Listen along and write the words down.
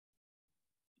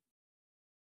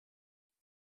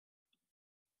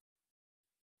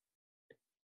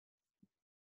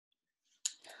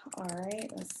All right,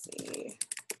 let's see.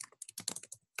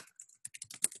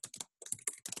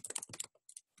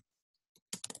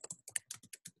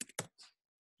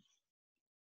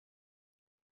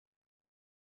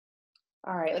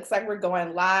 All right, looks like we're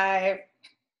going live.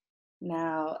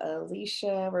 Now,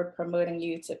 Alicia, we're promoting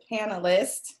you to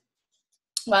panelist.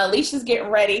 While Alicia's getting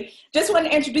ready, just want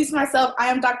to introduce myself. I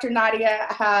am Dr. Nadia.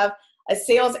 I have a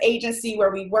sales agency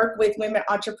where we work with women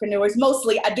entrepreneurs.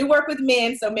 Mostly, I do work with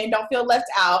men, so men don't feel left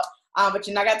out, but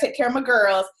you know, I got to take care of my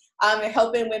girls. And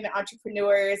helping women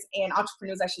entrepreneurs and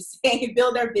entrepreneurs, I should say,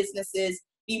 build their businesses,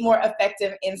 be more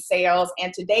effective in sales.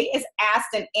 And today is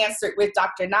Asked and Answered with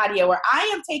Dr. Nadia, where I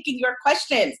am taking your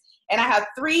questions. And I have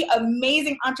 3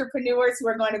 amazing entrepreneurs who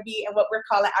are going to be in what we're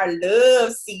calling our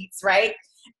love seats, right?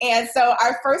 And so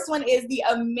our first one is the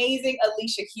amazing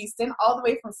Alicia Houston, all the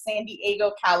way from San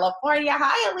Diego, California.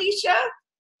 Hi, Alicia.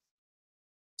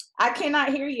 I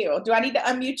cannot hear you. Do I need to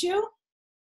unmute you?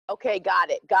 Okay,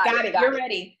 got it. Got it. You're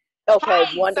ready. Okay,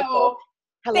 Hi, wonderful. So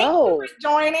hello. thank you for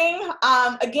joining.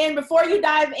 Again, before you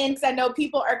dive in, because I know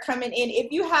people are coming in,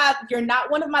 if you're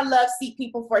not one of my love seat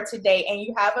people for today and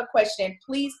you have a question,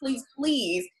 please, please,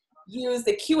 please use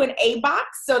the Q&A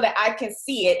box so that I can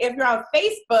see it. If you're on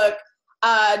Facebook,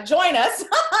 join us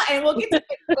and we'll get to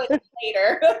Facebook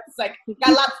later. It's like,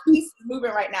 got lots of pieces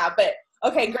moving right now, but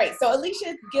okay, great. So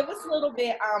Alicia, give us a little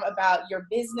bit about your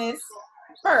business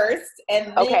first,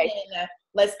 and then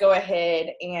let's go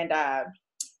ahead and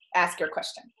ask your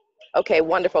question. Okay,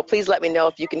 wonderful. Please let me know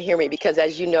if you can hear me, because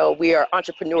as you know, we are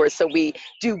entrepreneurs, so we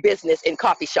do business in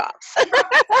coffee shops.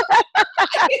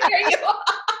 I can hear you.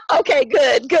 Okay,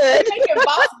 good. You're making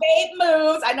boss babe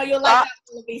moves. I know you'll like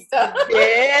that, Lisa.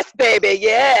 Yes, baby,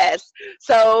 yes.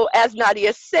 So as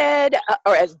Nadia said,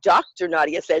 or as Dr.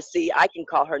 Nadia says, see, I can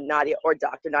call her Nadia or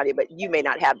Dr. Nadia, but you may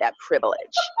not have that privilege.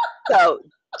 So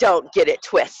don't get it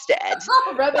twisted.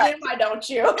 Rub it in, why don't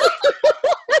you?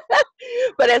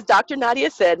 But as Dr. Nadia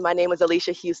said, my name is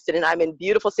Alicia Houston, and I'm in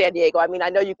beautiful San Diego. I mean, I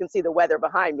know you can see the weather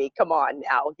behind me. Come on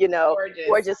now, you know,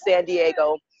 gorgeous San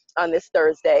Diego on this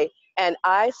Thursday. And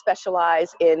I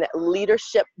specialize in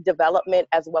leadership development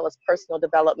as well as personal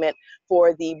development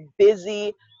for the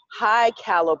busy, high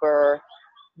caliber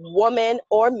woman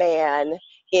or man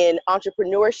in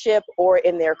entrepreneurship or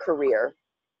in their career.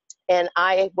 And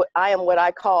I am what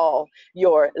I call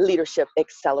your leadership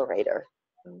accelerator.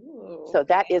 Ooh. So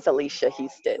that is Alicia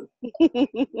Houston.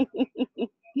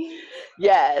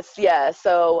 Yes.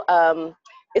 So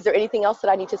is there anything else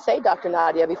that I need to say, Dr.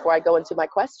 Nadia, before I go into my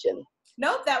question?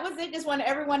 Nope, that was it. Just wanted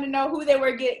everyone to know who they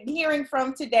were hearing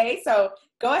from today. So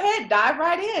go ahead, dive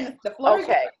right in. The floor is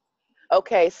yours.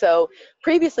 Okay, so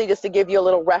previously, just to give you a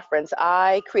little reference,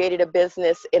 I created a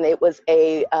business and it was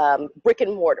a brick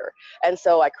and mortar. And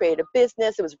so I created a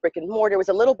business, it was brick and mortar. It was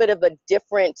a little bit of a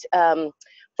different,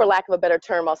 for lack of a better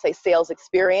term, I'll say sales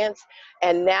experience.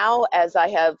 And now as I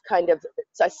have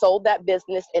I sold that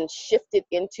business and shifted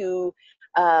into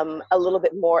a little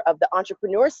bit more of the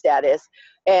entrepreneur status,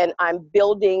 and I'm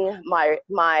building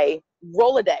my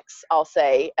Rolodex, I'll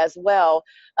say, as well.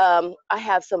 I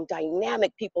have some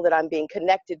dynamic people that I'm being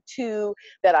connected to,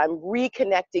 that I'm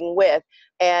reconnecting with,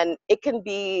 and it can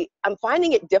be, I'm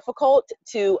finding it difficult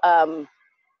to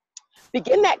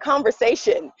begin that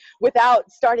conversation without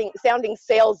sounding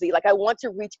salesy. Like, I want to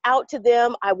reach out to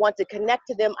them. I want to connect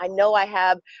to them. I know I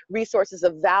have resources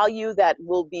of value that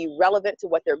will be relevant to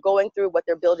what they're going through, what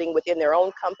they're building within their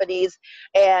own companies.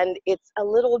 And it's a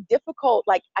little difficult.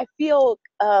 Like, I feel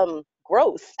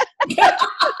gross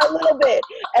a little bit.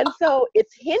 And so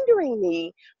it's hindering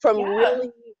me from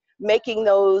really making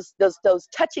those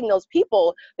touching those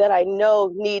people that I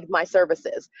know need my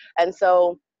services. And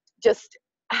so just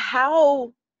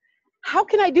how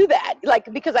can I do that?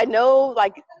 Like, because I know,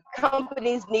 like,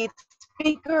 companies need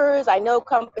speakers, I know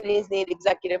companies need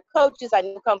executive coaches, I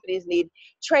know companies need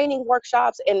training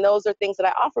workshops, and those are things that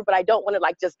I offer, but I don't want to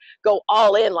like just go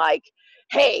all in like,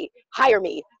 hey, hire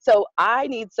me. So I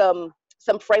need some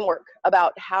framework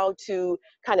about how to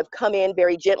kind of come in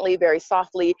very gently, very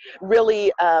softly,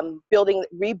 really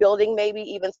rebuilding maybe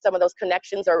even some of those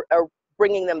connections, or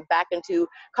bringing them back into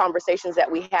conversations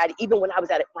that we had even when I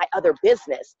was at my other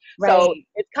business. Right. So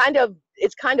it's kind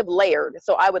of layered.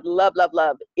 So I would love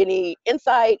any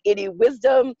insight, any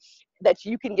wisdom that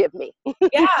you can give me.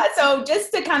 Yeah. So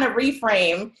just to kind of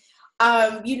reframe,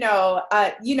 so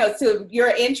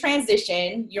you're in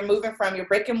transition, you're moving from your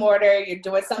brick and mortar, you're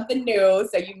doing something new.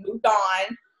 So you moved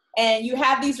on and you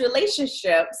have these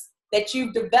relationships that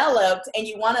you've developed, and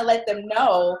you want to let them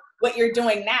know what you're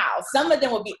doing now. Some of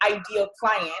them will be ideal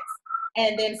clients,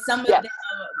 and then some of them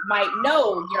might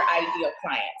know your ideal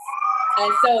clients.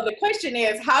 And so the question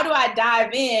is, how do I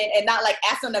dive in and not like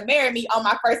ask them to marry me on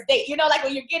my first date? You know, like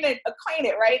when you're getting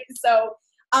acquainted, right? So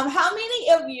how many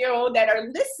of you that are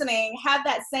listening have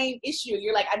that same issue?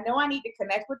 You're like, I know I need to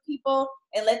connect with people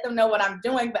and let them know what I'm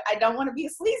doing, but I don't want to be a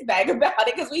sleazebag about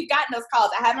it, because we've gotten those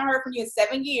calls. I haven't heard from you in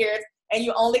 7 years, and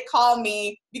you only call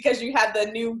me because you have the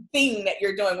new thing that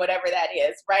you're doing, whatever that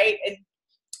is, right? And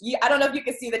I don't know if you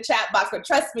can see the chat box, but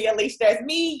trust me, Alicia, there's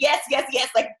me, yes, yes, yes.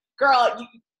 Like, girl,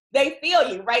 they feel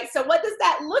you, right? So what does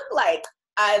that look like?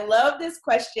 I love this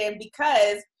question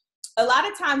because a lot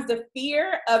of times the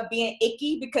fear of being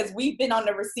icky, because we've been on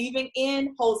the receiving end,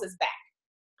 holds us back.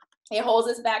 It holds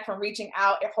us back from reaching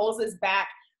out. It holds us back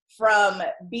from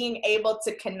being able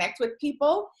to connect with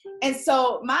people. And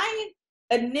so my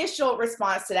initial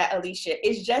response to that, Alicia,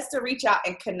 is just to reach out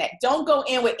and connect. Don't go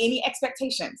in with any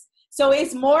expectations. So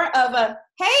it's more of a,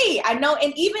 hey, I know,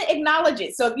 and even acknowledge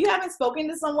it. So if you haven't spoken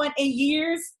to someone in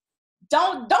years,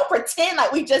 don't pretend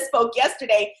like we just spoke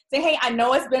yesterday. Say, hey, I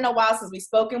know it's been a while since we've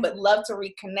spoken, but love to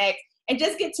reconnect and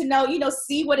just get to know,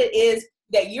 see what it is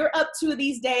that you're up to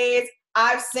these days.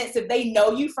 I've since, if they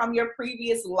know you from your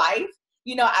previous life,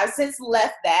 I've since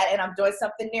left that and I'm doing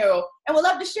something new, and would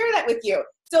love to share that with you.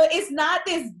 So it's not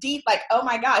this deep, like, oh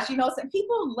my gosh, some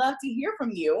people love to hear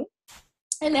from you.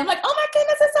 And then I'm like, oh my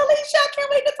goodness, it's Alicia. I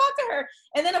can't wait to talk to her.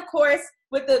 And then, of course,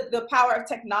 with the power of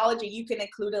technology, you can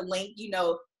include a link,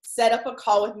 set up a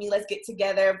call with me. Let's get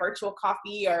together, virtual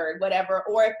coffee or whatever.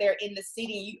 Or if they're in the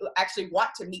city and you actually want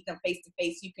to meet them face to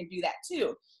face, you can do that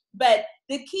too. But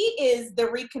the key is the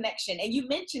reconnection. And you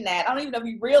mentioned that. I don't even know if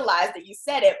you realized that you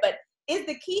said it, but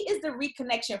the key is the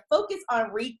reconnection. Focus on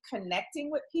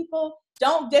reconnecting with people.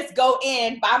 Don't just go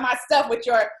in, buy my stuff with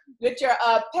your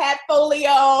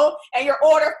Padfolio and your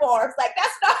order forms. Like,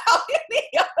 that's not how any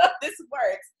of this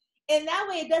works. And that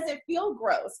way it doesn't feel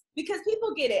gross, because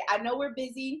people get it. I know we're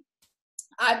busy.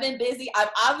 I've been busy.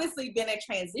 I've obviously been in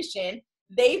transition.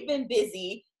 They've been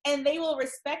busy, and they will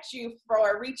respect you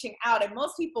for reaching out. And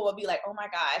most people will be like, oh my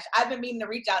gosh, I've been meaning to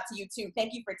reach out to you too.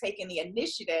 Thank you for taking the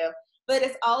initiative. But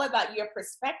it's all about your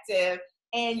perspective,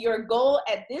 and your goal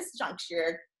at this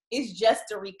juncture is just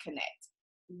to reconnect.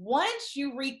 Once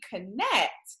you reconnect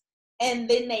and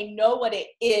then they know what it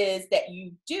is that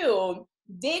you do,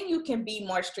 then you can be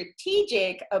more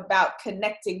strategic about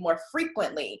connecting more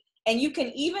frequently. And you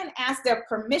can even ask their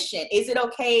permission. Is it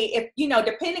okay if,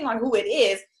 depending on who it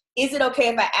is it okay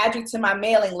if I add you to my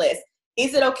mailing list?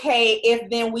 Is it okay if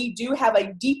then we do have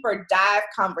a deeper dive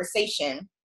conversation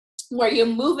where you're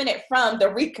moving it from the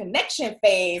reconnection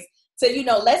phase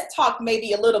to, let's talk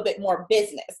maybe a little bit more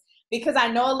business, because I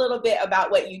know a little bit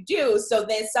about what you do. So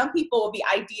then some people will be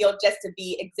ideal just to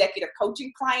be executive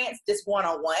coaching clients, just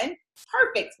one-on-one.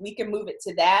 Perfect. We can move it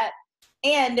to that.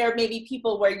 And there may be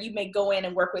people where you may go in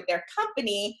and work with their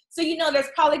company. So,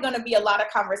 there's probably going to be a lot of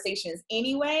conversations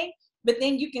anyway. But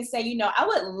then you can say, I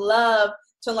would love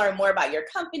to learn more about your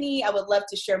company. I would love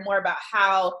to share more about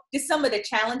how just some of the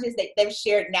challenges that they've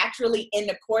shared naturally in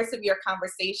the course of your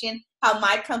conversation, how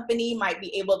my company might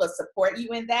be able to support you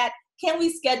in that. Can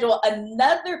we schedule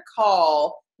another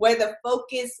call where the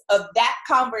focus of that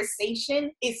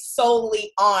conversation is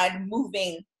solely on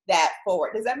moving that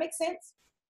forward? Does that make sense?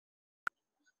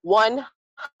 100%.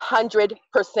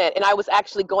 And I was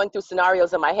actually going through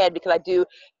scenarios in my head, because I do.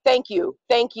 Thank you.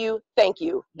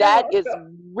 That is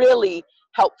really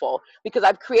helpful, because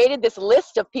I've created this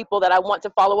list of people that I want to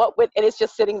follow up with, and it's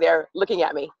just sitting there looking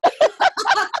at me.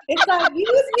 It's like,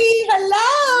 use me,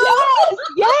 hello.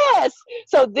 Yes.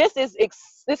 So this is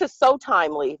so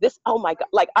timely. Oh my God,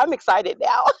 like, I'm excited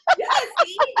now. Yes,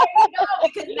 see, there you go.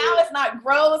 Because now it's not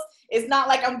gross. It's not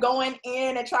like I'm going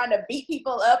in and trying to beat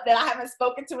people up that I haven't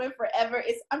spoken to in forever.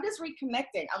 I'm just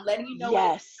reconnecting. I'm letting you know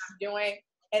what I'm doing.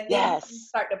 And then you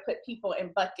start to put people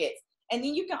in buckets. And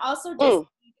then you can also just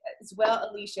as well,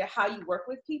 Alicia, how you work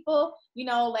with people.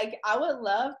 Like, I would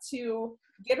love to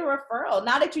get a referral.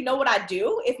 Now that you know what I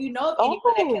do, if you know of anyone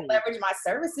that can leverage my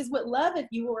services, would love if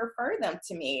you will refer them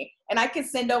to me. And I can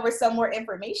send over some more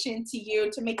information to you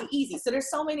to make it easy. So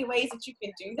there's so many ways that you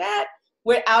can do that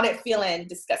without it feeling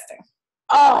disgusting.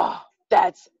 Oh,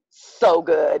 that's so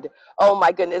good. Oh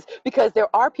my goodness. Because there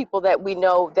are people that we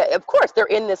know that, of course, they're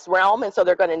in this realm, and so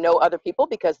they're going to know other people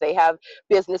because they have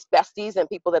business besties and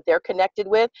people that they're connected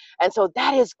with. And so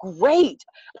that is great,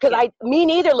 because me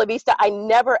neither, Lavista, I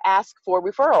never ask for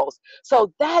referrals.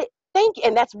 So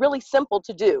and that's really simple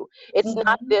to do. It's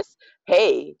not this,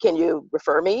 hey, can you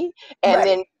refer me? And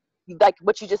then, like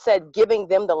what you just said, giving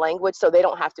them the language so they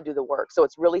don't have to do the work. So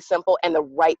it's really simple, and the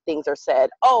right things are said.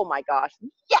 Oh my gosh.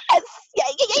 Yes.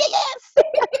 Yes.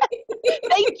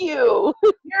 Thank you.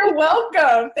 You're You're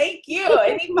welcome. Thank you.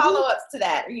 Any follow-ups to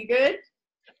that? Are you good?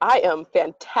 I am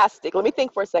fantastic. Let me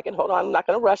think for a second. Hold on. I'm not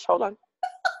going to rush. Hold on.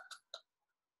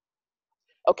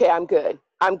 Okay, I'm good.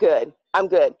 I'm good. I'm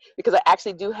good because I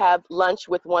actually do have lunch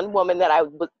with one woman that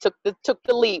took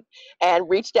the leap and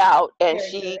reached out, and Very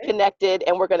she good. connected,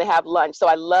 and we're going to have lunch. So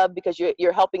I love because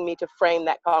you're helping me to frame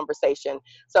that conversation.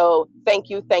 So thank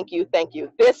you, thank you, thank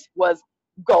you. This was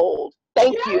gold.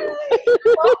 Thank you. Yay,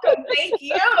 you're welcome. Thank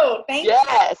you. Thank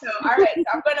Yes. you. So, all right, so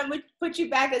I'm going to put you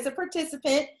back as a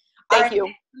participant. Our Thank you.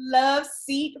 next love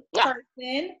seat Mwah.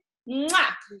 person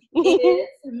is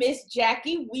Miss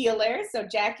Jackie Wheeler. So,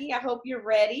 Jackie, I hope you're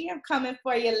ready. I'm coming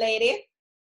for you, lady.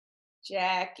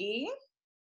 Jackie.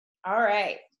 All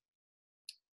right.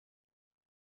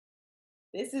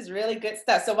 This is really good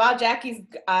stuff. So while Jackie's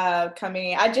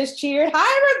coming in, I just cheered.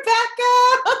 Hi,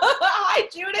 Rebecca. Hi,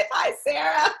 Judith. Hi,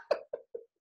 Sarah.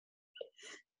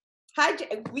 Hi,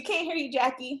 we can't hear you,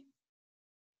 Jackie.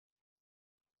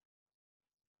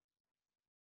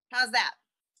 How's that?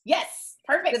 Yes,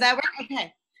 perfect. Did that work?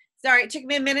 Okay. Sorry, it took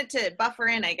me a minute to buffer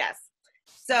in, I guess.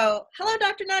 So, hello,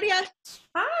 Dr. Nadia.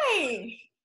 Hi.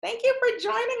 Thank you for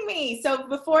joining me. So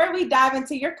before we dive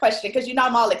into your question, because you know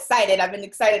I'm all excited. I've been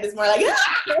excited this morning.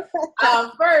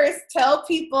 First, tell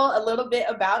people a little bit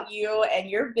about you and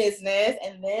your business,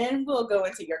 and then we'll go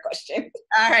into your question.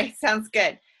 All right, sounds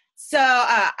good. So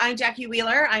I'm Jackie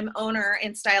Wheeler. I'm owner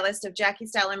and stylist of Jackie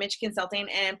Style Image Consulting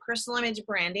and Personal Image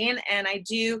Branding, and I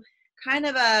do kind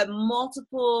of a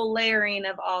multiple layering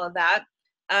of all of that.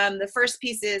 The first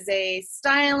piece is a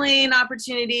styling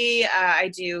opportunity.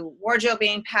 I do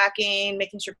wardrobing, packing,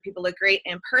 making sure people look great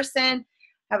in person.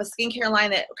 I have a skincare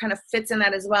line that kind of fits in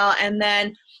that as well. And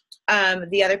then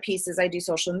the other piece is I do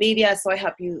social media, so I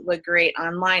help you look great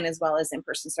online as well as in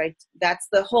person. So that's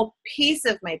the whole piece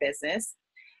of my business.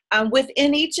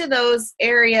 Within each of those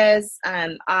areas,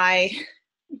 I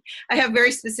have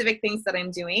very specific things that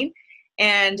I'm doing.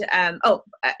 And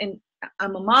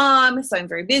I'm a mom, so I'm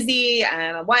very busy.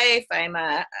 I'm a wife. I'm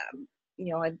a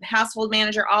household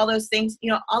manager. All those things,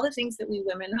 all the things that we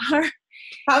women are.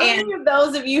 How many of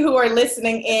those of you who are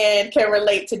listening in can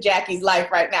relate to Jackie's life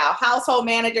right now? Household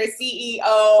manager,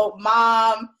 CEO,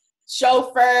 mom,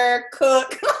 chauffeur,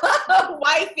 cook,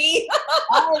 wifey,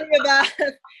 all of the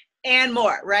above, and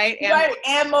more, right?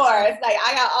 And more. It's like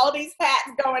I got all these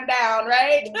hats going down,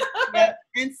 right? Yeah.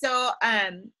 And so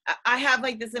I have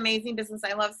like this amazing business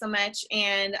I love so much,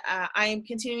 and I'm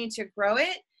continuing to grow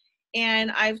it.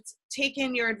 And I've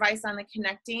taken your advice on the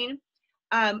connecting.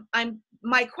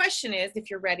 My question is,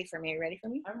 if you're ready for me, are you ready for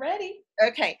me? I'm ready.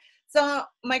 Okay. So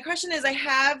my question is, I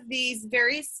have these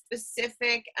very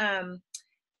specific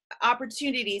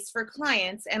opportunities for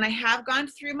clients, and I have gone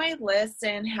through my list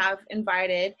and have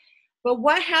invited, but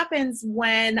what happens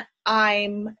when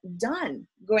I'm done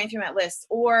going through my list?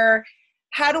 Or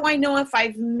how do I know if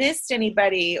I've missed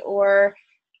anybody? Or,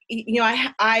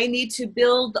 I need to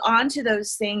build onto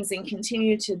those things and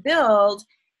continue to build,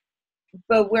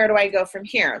 but where do I go from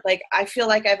here? Like, I feel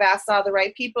like I've asked all the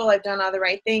right people, I've done all the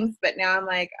right things, but now I'm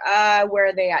like, where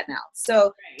are they at now?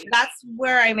 So that's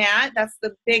where I'm at. That's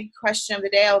the big question of the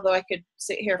day, although I could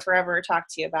sit here forever and talk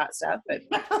to you about stuff, but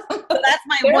so that's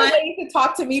my There's one. ways to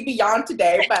talk to me beyond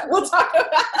today, but we'll talk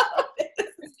about this.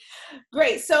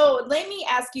 Great. So let me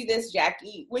ask you this,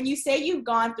 Jackie. When you say you've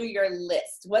gone through your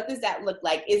list, what does that look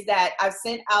like? Is that I've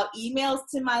sent out emails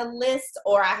to my list,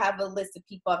 or I have a list of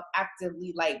people I've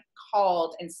actively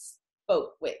called and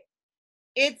spoke with?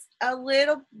 It's a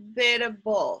little bit of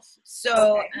both.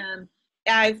 So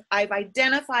Okay. I've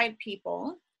identified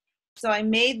people. So I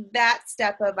made that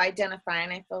step of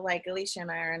identifying. I feel like Alicia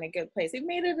and I are in a good place. We've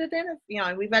made it,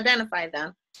 we've identified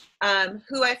them,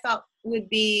 who I felt would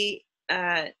be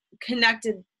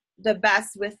connected the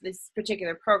best with these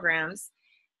particular programs.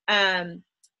 And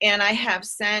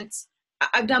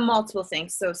I've done multiple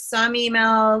things. So some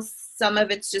emails, some of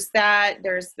it's just that.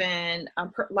 There's been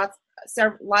lots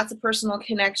of personal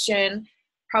connection.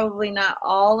 Probably not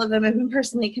all of them have been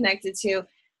personally connected to,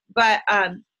 but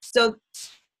so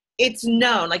it's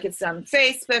known, like it's on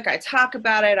Facebook. I talk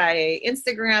about it. I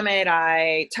Instagram it.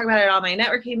 I talk about it at all my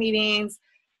networking meetings.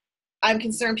 I'm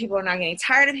concerned people are not getting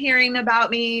tired of hearing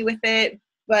about me with it,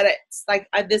 but it's like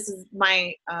this is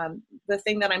my the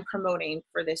thing that I'm promoting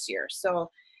for this year.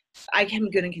 So I am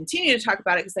going to continue to talk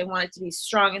about it because I want it to be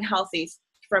strong and healthy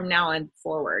from now on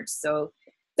forward. So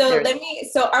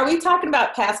are we talking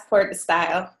about passport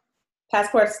style?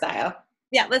 Passport style.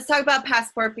 Yeah, let's talk about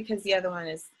passport because the other one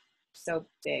is so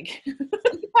big.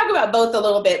 Talk about both a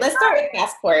little bit. Let's start with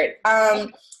passport.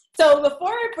 So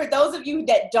for those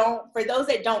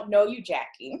that don't know you,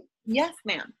 Jackie. Yes,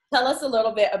 ma'am. Tell us a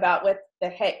little bit about the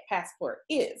heck Passport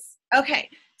is. Okay,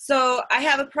 so I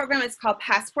have a program. It's called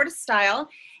Passport of Style,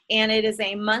 and it is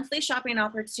a monthly shopping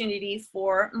opportunity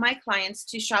for my clients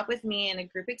to shop with me in a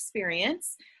group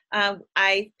experience.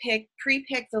 I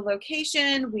pre-pick the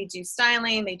location, we do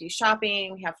styling, they do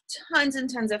shopping, we have tons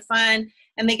and tons of fun,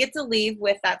 and they get to leave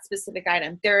with that specific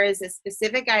item. There is a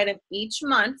specific item each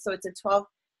month, so it's a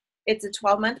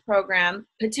 12-month program,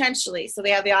 potentially. So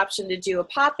they have the option to do a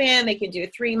pop-in, they can do a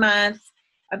 3-month,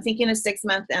 I'm thinking a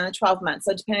 6-month and a 12-month,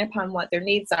 so depending upon what their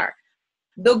needs are.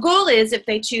 The goal is if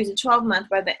they choose a 12-month,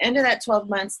 by the end of that 12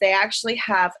 months, they actually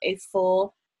have a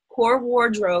full core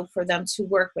wardrobe for them to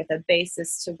work with, a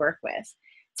basis to work with.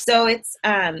 So it's,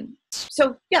 it's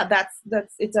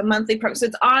a monthly program. So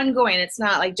it's ongoing. It's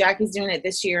not like Jackie's doing it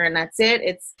this year and that's it.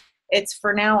 It's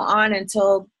for now on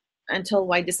until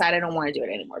I decide I don't want to do it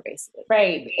anymore, basically.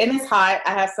 Right. And it's hot.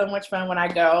 I have so much fun when I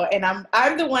go, and I'm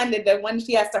the one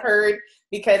she has to herd,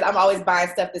 because I'm always buying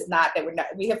stuff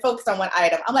we have focused on one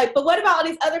item. I'm like, but what about all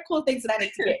these other cool things that I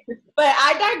need to get? But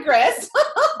I digress.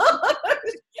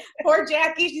 Poor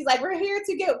Jackie. She's like, we're here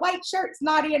to get white shirts,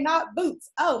 Nadia, not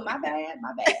boots. Oh, my bad.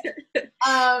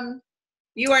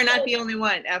 You are not the only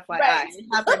one, FYI. Right. It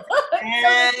happens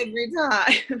every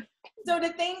time. So the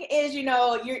thing is,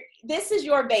 this is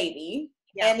your baby,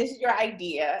 and this is your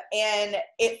idea, and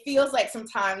it feels like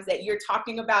sometimes that you're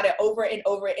talking about it over and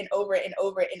over and over and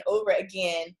over and over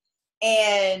again,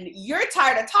 and you're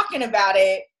tired of talking about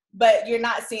it, but you're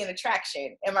not seeing the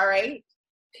traction. Am I right?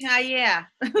 Yeah.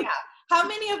 Yeah. How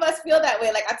many of us feel that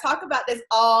way? Like, I talk about this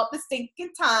all the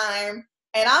stinking time,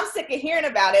 and I'm sick of hearing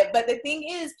about it, but the thing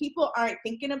is, people aren't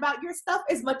thinking about your stuff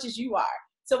as much as you are.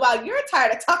 So while you're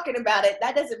tired of talking about it,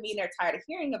 that doesn't mean they're tired of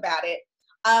hearing about it.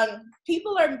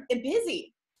 People are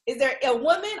busy. Is there a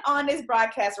woman on this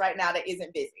broadcast right now that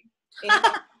isn't busy?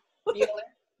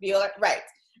 Bueller? Right.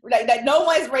 Like, no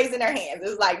one's raising their hands.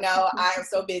 It's like, no, I am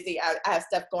so busy. I have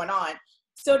stuff going on.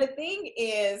 So the thing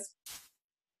is,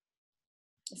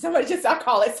 I'll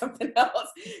call it something else.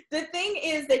 The thing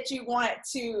is that you want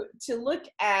to look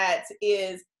at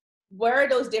is, where are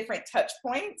those different touch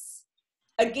points?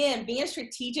 Again, being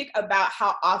strategic about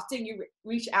how often you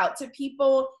reach out to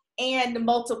people and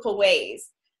multiple ways.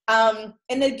 And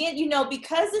again,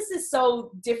 because this is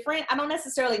so different, I don't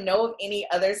necessarily know of any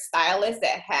other stylist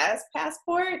that has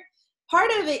Passport.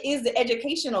 Part of it is the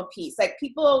educational piece. Like,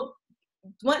 people,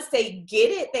 once they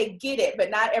get it, but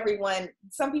not everyone.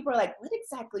 Some people are like, what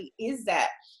exactly is that?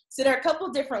 So there are a couple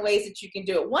different ways that you can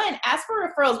do it. One, ask for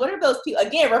referrals. What are those people?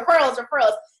 Again, referrals.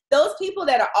 Those people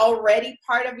that are already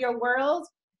part of your world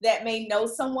that may know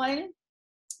someone,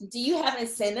 do you have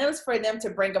incentives for them to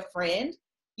bring a friend?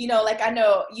 Like, I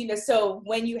know, so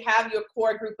when you have your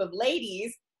core group of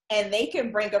ladies and they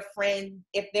can bring a friend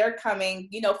if they're coming,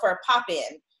 for a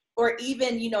pop-in, or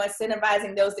even,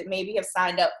 incentivizing those that maybe have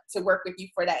signed up to work with you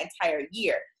for that entire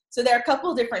year. So there are a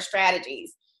couple different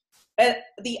strategies.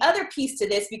 The other piece to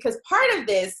this, because part of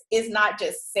this is not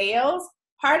just sales,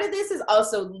 part of this is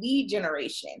also lead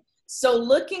generation. So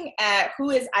looking at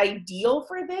who is ideal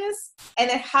for this,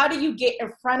 and then how do you get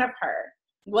in front of her?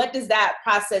 What does that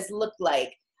process look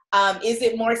like? Is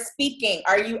it more speaking?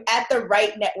 Are you at the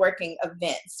right networking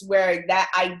events where that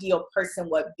ideal person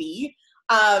would be?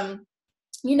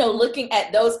 Looking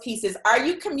at those pieces. Are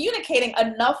you communicating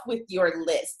enough with your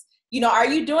list? Are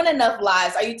you doing enough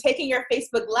lives? Are you taking your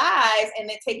Facebook lives and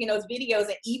then taking those videos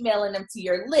and emailing them to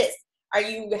your list?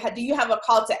 Do you have a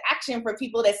call to action for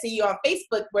people that see you on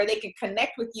Facebook where they can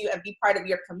connect with you and be part of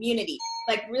your community?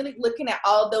 Like, really looking at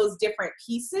all those different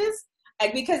pieces,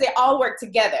 because they all work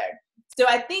together. So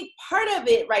I think part of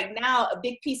it right now, a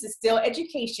big piece is still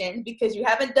education, because you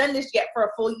haven't done this yet for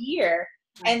a full year.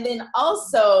 And then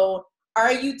also,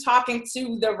 are you talking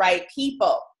to the right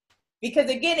people? Because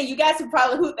again, and you guys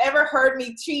who've ever heard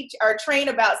me teach or train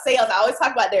about sales, I always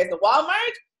talk about there's the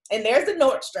Walmart and there's the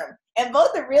Nordstrom. And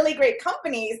both are really great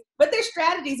companies, but their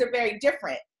strategies are very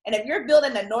different. And if you're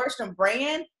building a Nordstrom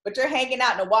brand, but you're hanging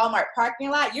out in a Walmart parking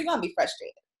lot, you're going to be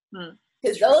frustrated.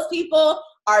 Because those people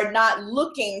are not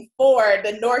looking for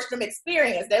the Nordstrom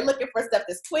experience. They're looking for stuff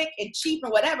that's quick and cheap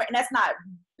and whatever. And that's not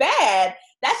bad.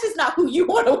 That's just not who you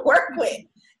want to work with.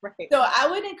 Right. So I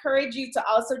would encourage you to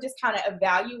also just kind of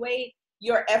evaluate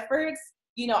your efforts.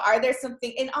 Are there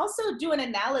something, and also do an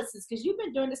analysis, because you've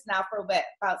been doing this now for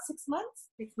about 6 months?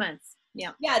 6 months.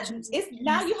 Yeah. Yeah.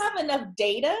 Now you have enough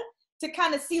data to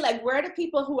kind of see, like, where are the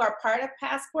people who are part of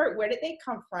Passport? Where did they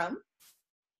come from?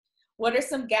 What are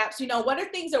some gaps? What are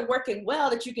things that are working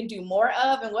well that you can do more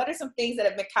of? And what are some things that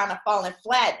have been kind of falling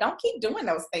flat? Don't keep doing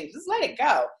those things. Just let it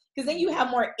go. Because then you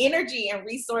have more energy and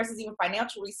resources, even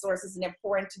financial resources, and then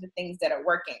pour into the things that are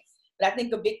working. But I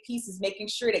think a big piece is making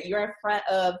sure that you're in front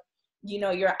of,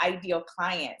 your ideal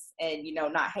clients and,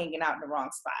 not hanging out in the wrong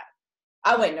spot.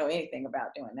 I wouldn't know anything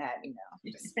about doing that,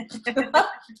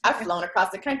 I've flown across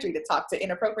the country to talk to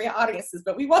inappropriate audiences,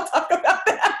 but we won't talk about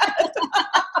that.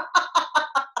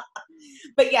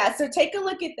 But yeah, so take a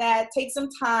look at that. Take some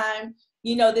time,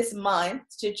 this month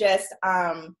to just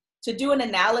to do an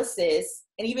analysis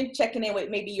and even checking in with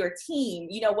maybe your team.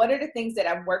 What are the things that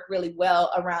have worked really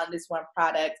well around this one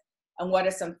product, and what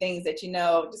are some things that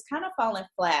just kind of falling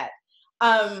flat.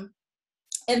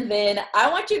 And then I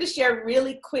want you to share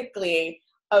really quickly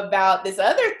about this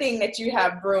other thing that you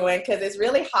have brewing, because it's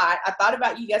really hot. I thought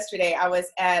about you yesterday. I was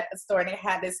at a store and it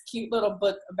had this cute little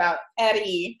book about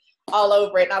Eddie all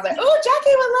over it. And I was like, oh,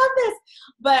 Jackie would love this.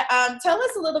 But tell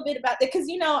us a little bit about that, because,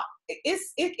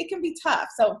 it can be tough.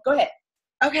 So go ahead.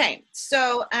 Okay.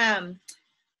 So I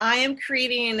am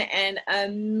creating an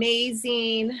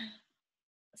amazing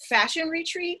fashion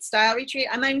retreat, style retreat.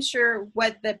 I'm not even sure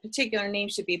what the particular name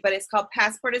should be, but it's called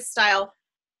Passported Style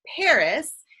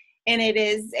Paris. And it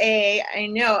is a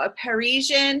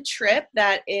Parisian trip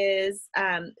that is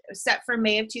set for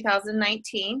May of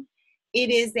 2019. It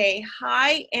is a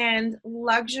high-end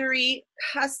luxury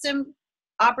custom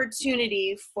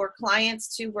opportunity for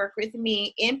clients to work with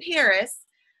me in Paris.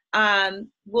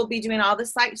 We'll be doing all the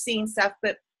sightseeing stuff,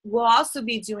 but we'll also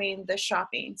be doing the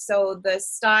shopping. So the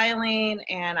styling,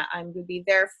 and I'm going to be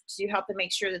there to help them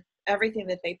make sure that everything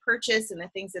that they purchase and the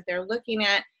things that they're looking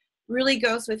at really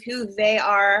goes with who they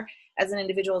are as an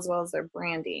individual, as well as their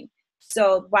branding.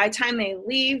 So by the time they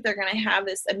leave, they're going to have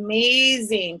this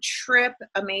amazing trip,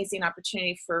 amazing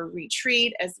opportunity for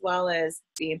retreat, as well as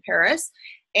be in Paris.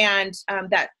 And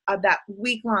that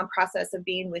week-long process of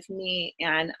being with me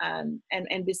and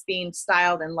just being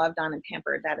styled and loved on and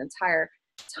pampered that entire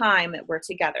time that we're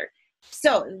together.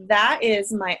 So that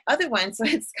is my other one. So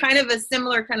it's kind of a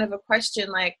similar kind of a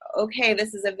question, like, okay,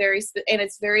 this is and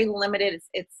it's very limited.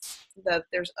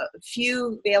 There's a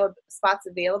few spots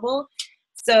available.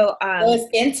 So it's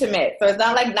intimate. So it's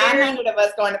not like 900 of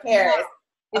us going to Paris.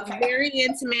 No, it's very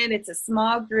intimate. It's a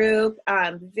small group,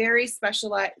 very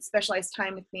specialized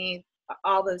time with me,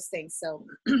 all those things. So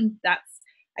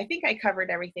I think I covered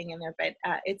everything in there, but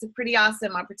it's a pretty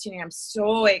awesome opportunity. I'm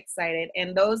so excited.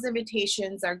 And those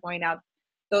invitations are going out,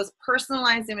 those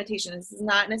personalized invitations. This is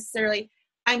not necessarily,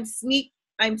 I'm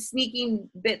sneaking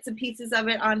bits and pieces of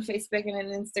it on Facebook and on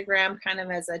Instagram kind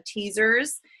of as a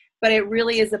teasers, but it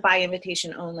really is a by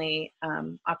invitation only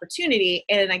opportunity.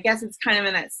 And I guess it's kind of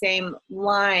in that same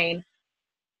line.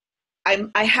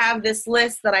 I have this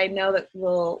list that I know that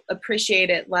will appreciate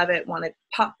it, love it, want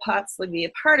to possibly be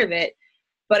a part of it.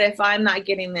 But if I'm not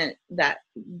getting that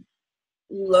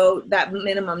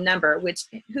minimum number, which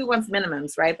who wants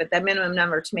minimums, right? But that minimum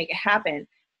number to make it happen,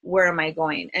 where am I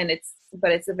going? And it's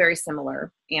a very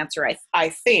similar answer. I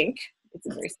think it's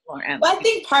a very similar answer. Well, I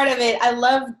think part of it, I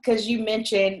love, because you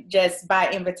mentioned just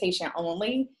by invitation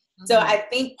only. Mm-hmm. So I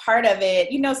think part of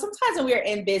it, sometimes when we're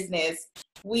in business,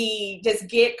 we just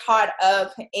get caught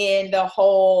up in the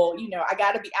whole, I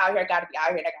got to be out here, I got to be out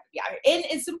here, and I got to be out here. And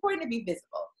it's important to be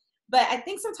visible. But I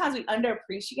think sometimes we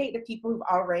underappreciate the people who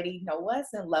already know us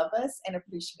and love us and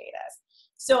appreciate us.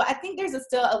 So I think there's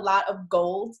still a lot of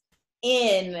gold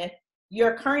in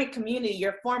your current community,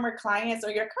 your former clients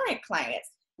or your current clients,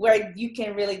 where you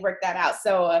can really work that out.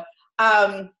 So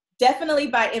definitely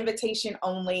by invitation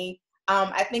only.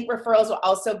 I think referrals will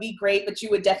also be great, but you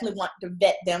would definitely want to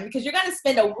vet them, because you're going to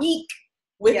spend a week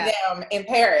with them in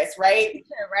Paris, right?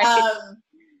 Right.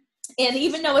 And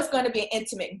even though it's going to be an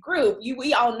intimate group,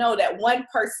 we all know that one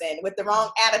person with the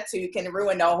wrong attitude can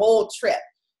ruin the whole trip.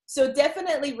 So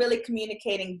definitely really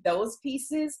communicating those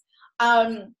pieces.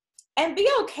 And be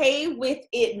okay with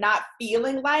it not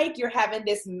feeling like you're having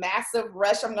this massive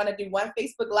rush. I'm going to do one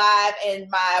Facebook Live and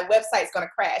my website's going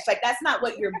to crash. Like, that's not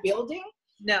what you're building.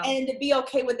 No. And to be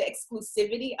okay with the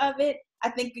exclusivity of it. I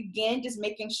think, again, just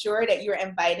making sure that you're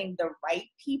inviting the right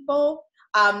people.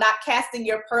 Not casting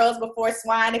your pearls before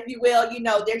swine, if you will.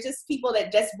 There's just people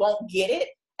that just won't get it,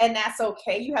 and that's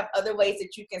okay. You have other ways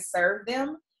that you can serve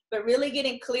them, but really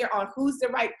getting clear on who's the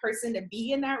right person to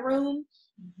be in that room.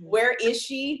 Mm-hmm. Where is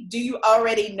she? Do you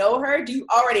already know her? Do you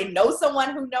already know someone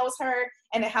who knows her?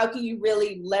 And how can you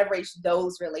really leverage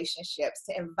those relationships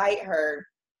to invite her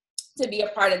to be a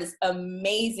part of this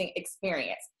amazing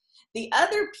experience? The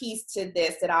other piece to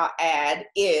this that I'll add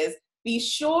is, be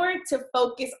sure to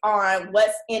focus on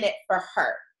what's in it for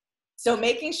her. So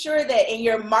making sure that in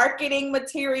your marketing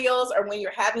materials, or when you're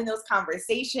having those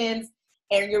conversations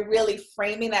and you're really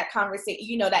framing that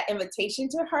conversation, that invitation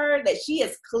to her, that she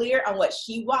is clear on what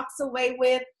she walks away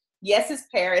with. Yes, it's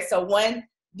Paris. So one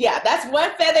Yeah, that's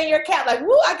one feather in your cap. Like,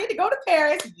 woo, I get to go to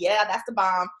Paris. Yeah, that's the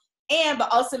bomb.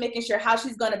 But also making sure how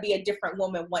she's going to be a different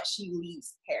woman once she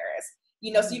leaves Paris.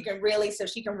 So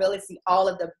she can really see all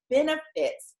of the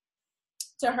benefits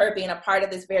to her being a part of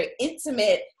this very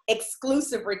intimate,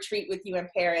 exclusive retreat with you in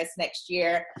Paris next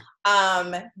year,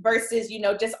 versus,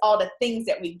 just all the things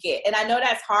that we get. And I know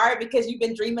that's hard because you've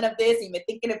been dreaming of this, and you've been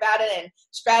thinking about it and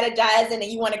strategizing, and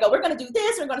you want to go, we're going to do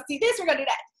this, we're going to see this, we're going to do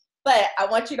that. But I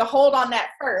want you to hold on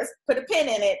that first, put a pin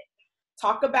in it,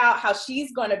 talk about how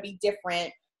she's going to be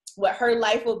different, what her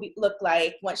life will look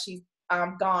like once she's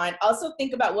gone. Also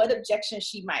think about what objections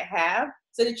she might have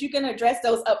so that you can address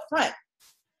those up front.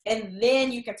 And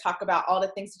then you can talk about all the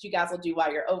things that you guys will do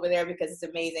while you're over there, because it's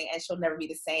amazing and she'll never be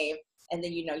the same. And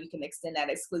then, you can extend that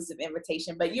exclusive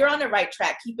invitation. But you're on the right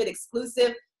track. Keep it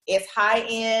exclusive. It's high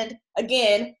end.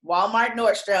 Again, Walmart,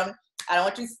 Nordstrom. I don't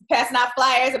want you passing out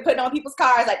flyers and putting on people's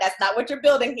cars. Like, that's not what you're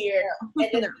building here. And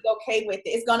just be okay with it.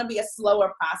 It's going to be a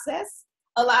slower process.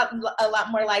 A lot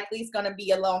more likely it's going to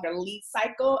be a longer lead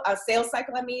cycle, a sales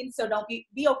cycle, I mean. So don't be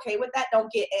okay with that.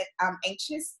 Don't get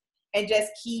anxious, and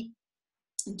just keep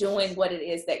doing what it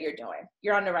is that you're doing.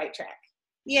 You're on the right track.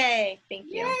 Yay. Thank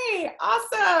you. Yay.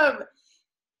 Awesome.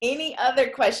 Any other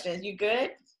questions? You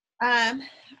good?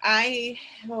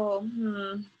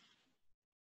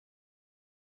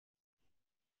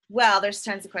 Well, there's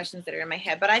tons of questions that are in my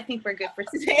head, but I think we're good for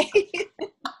today.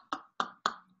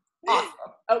 Awesome.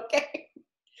 Okay.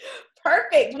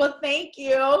 Perfect. Well, thank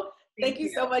you. Thank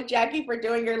you so much, Jackie, for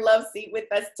doing your love seat with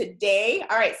us today.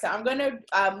 All right. So I'm going to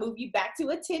move you back to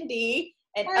attendee.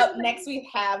 And up next, we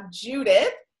have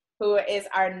Judith, who is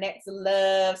our next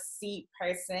love seat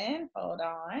person. Hold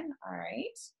on. All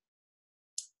right.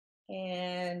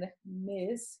 And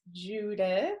Miss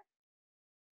Judith.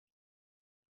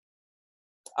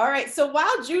 All right. So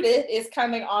while Judith is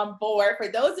coming on board, for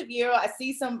those of you, I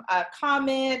see some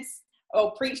comments.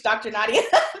 Oh, preach, Dr. Nadia.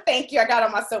 Thank you. I got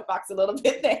on my soapbox a little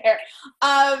bit there.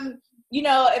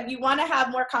 If you want to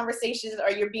have more conversations,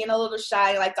 or you're being a little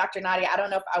shy like Dr. Nadia, I don't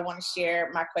know if I want to share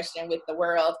my question with the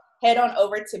world, head on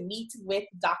over to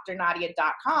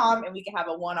meetwithdrnadia.com and we can have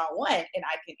a one-on-one and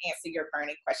I can answer your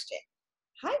burning question.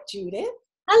 Hi, Judith.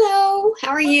 Hello.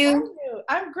 How are you?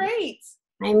 I'm great.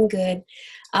 I'm good.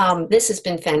 This has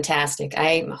been fantastic.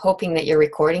 I'm hoping that you're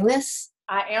recording this.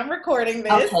 I am recording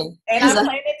this, okay. And I'm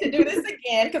planning to do this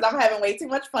again because I'm having way too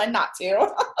much fun not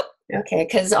to. Okay,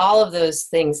 because all of those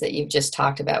things that you've just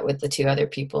talked about with the two other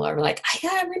people are like, I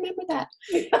gotta remember that.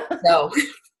 So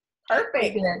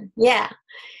perfect. Yeah.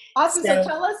 Awesome. So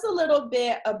tell us a little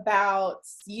bit about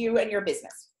you and your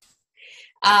business.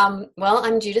 Well,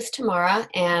 I'm Judith Tamara,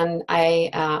 and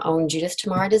I own Judith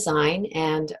Tamara Design.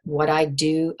 And what I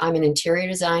do, I'm an interior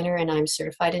designer, and I'm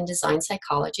certified in design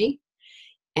psychology.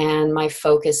 And my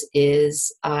focus is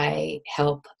I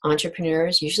help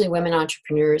entrepreneurs, usually women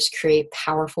entrepreneurs, create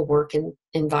powerful work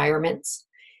environments,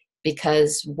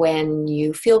 because when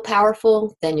you feel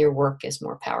powerful, then your work is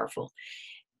more powerful.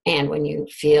 And when you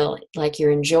feel like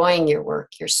you're enjoying your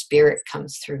work, your spirit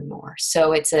comes through more.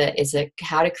 So it's a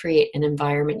how to create an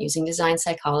environment using design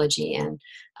psychology and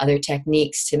other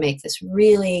techniques to make this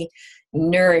really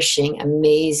nourishing,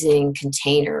 amazing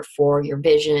container for your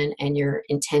vision and your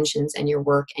intentions and your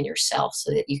work and yourself,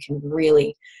 so that you can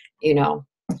really,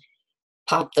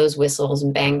 pop those whistles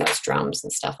and bang those drums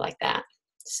and stuff like that.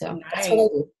 So nice. That's what I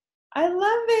do. I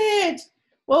love it.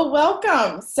 Well,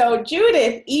 welcome. So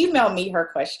Judith emailed me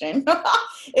her question.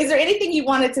 Is there anything you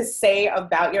wanted to say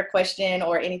about your question,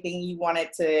 or anything you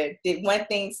did one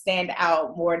thing stand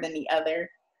out more than the other?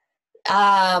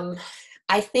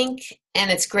 I think, and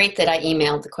it's great that I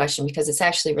emailed the question, because it's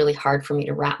actually really hard for me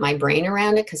to wrap my brain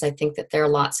around it, because I think that there are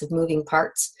lots of moving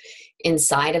parts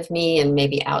inside of me and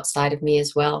maybe outside of me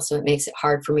as well. So it makes it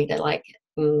hard for me to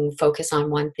focus on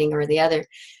one thing or the other.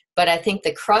 But I think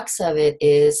the crux of it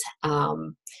is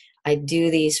I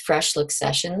do these fresh look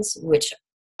sessions, which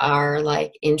are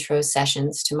like intro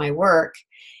sessions to my work.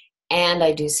 And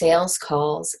I do sales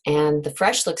calls, and the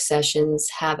fresh look sessions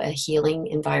have a healing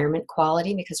environment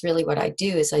quality, because really what I do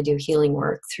is I do healing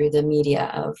work through the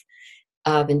media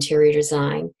of interior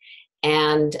design.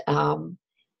 And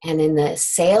in the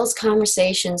sales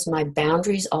conversations, my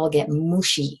boundaries all get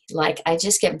mushy. Like, I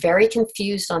just get very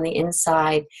confused on the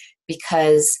inside,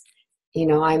 because, I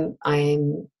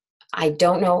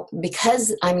don't know,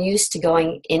 because I'm used to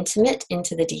going intimate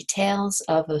into the details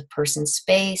of a person's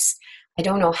space. I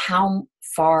don't know how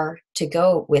far to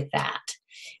go with that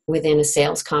within a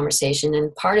sales conversation.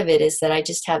 And part of it is that I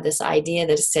just have this idea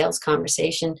that a sales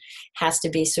conversation has to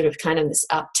be sort of kind of this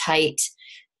uptight,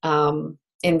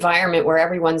 environment where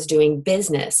everyone's doing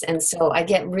business. And so I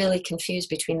get really confused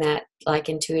between that like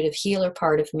intuitive healer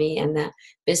part of me and that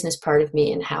business part of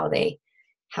me and how they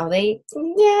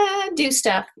do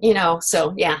stuff,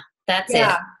 So yeah, that's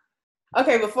it.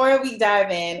 Okay, before we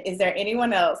dive in, is there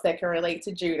anyone else that can relate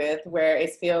to Judith where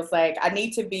it feels like I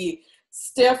need to be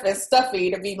stiff and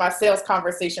stuffy to be my sales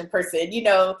conversation person,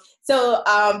 so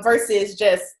versus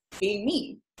just being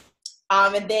me?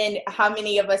 And then how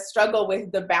many of us struggle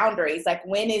with the boundaries? Like,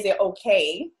 when is it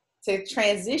okay to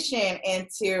transition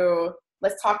into,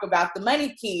 let's talk about the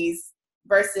money piece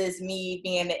versus me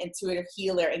being the intuitive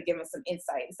healer and giving some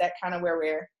insight? Is that kind of where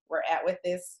we're at with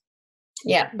this?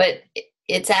 Yeah, but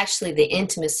it's actually the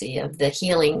intimacy of the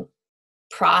healing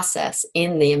process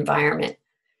in the environment.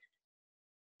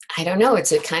 I don't know.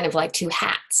 It's a kind of like two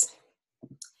hats.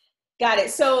 Got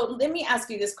it. So let me ask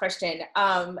you this question.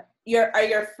 Are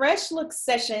your fresh look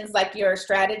sessions like your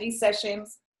strategy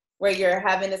sessions where you're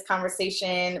having this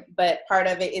conversation, but part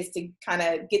of it is to kind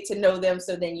of get to know them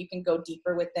so then you can go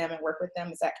deeper with them and work with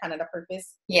them? Is that kind of the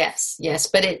purpose? Yes.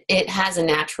 But it has a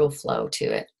natural flow to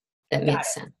it that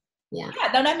makes sense. Yeah.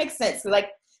 Yeah, no, that makes sense.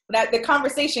 Like the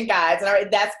conversation guides,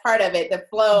 that's part of it. The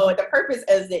flow, the purpose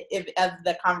of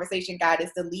the conversation guide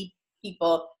is to lead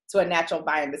people to a natural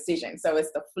buying decision. So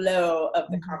it's the flow of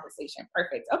the conversation.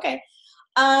 Perfect. Okay.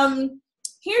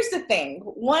 Here's the thing.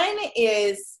 One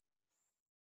is,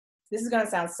 this is going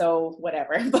to sound so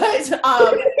whatever, but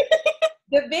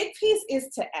the big piece is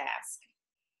to ask.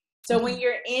 So when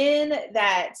you're in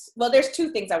that, well, there's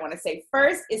two things I want to say.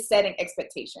 First is setting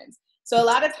expectations. So a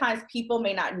lot of times people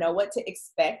may not know what to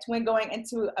expect when going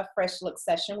into a fresh look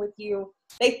session with you.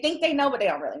 They think they know, but they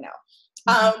don't really know.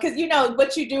 Because,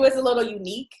 what you do is a little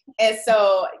unique. And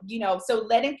so, so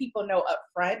letting people know up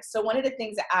front. So one of the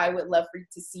things that I would love for you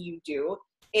to see you do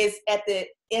is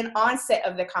in onset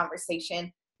of the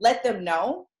conversation, let them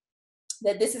know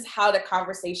that this is how the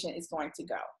conversation is going to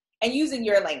go, and using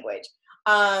your language.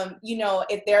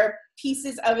 If there are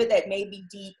pieces of it that may be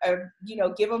deep, or,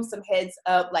 give them some heads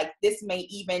up, like this may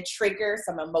even trigger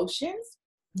some emotions.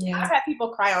 Yeah. I've had people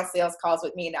cry on sales calls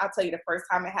with me, and I'll tell you the first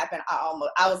time it happened,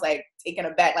 I was like taken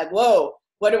aback, like, whoa,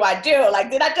 what do I do?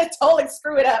 Like, did I just totally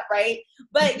screw it up, right?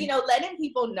 But, letting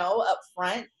people know up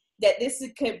front that this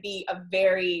could be a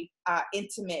very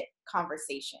intimate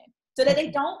conversation, so that they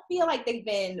don't feel like they've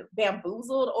been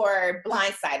bamboozled or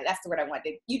blindsided. That's the word I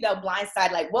wanted.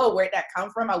 Blindsided, like, whoa, where'd that come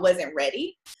from? I wasn't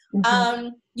ready.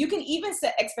 You can even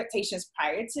set expectations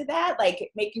prior to that,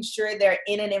 like making sure they're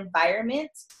in an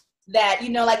environment that,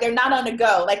 like they're not on the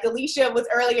go. Like Alicia was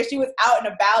earlier, she was out and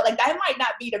about. Like that might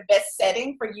not be the best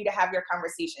setting for you to have your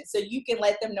conversation. So you can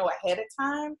let them know ahead of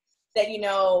time that,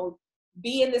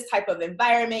 be in this type of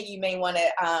environment. You may want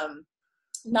to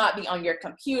not be on your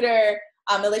computer.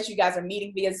 Unless you guys are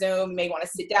meeting via Zoom, you may want to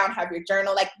sit down, have your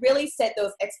journal, like really set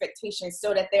those expectations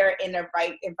so that they're in the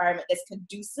right environment that's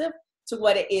conducive to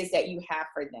what it is that you have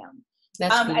for them.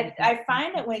 I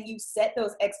find that when you set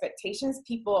those expectations,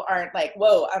 people aren't like,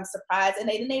 whoa, I'm surprised. And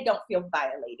they don't feel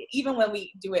violated, even when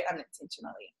we do it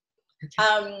unintentionally.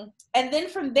 Okay. And then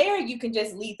from there, you can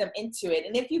just lead them into it.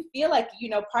 And if you feel like,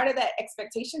 part of that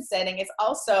expectation setting is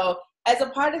also, as a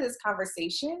part of this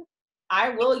conversation,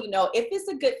 I will, if it's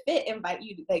a good fit, invite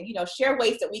you to, share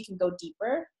ways that we can go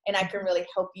deeper, and I can really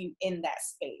help you in that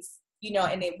space,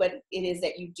 and what it is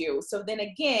that you do. So then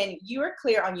again, you are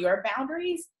clear on your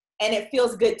boundaries, and it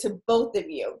feels good to both of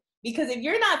you. Because if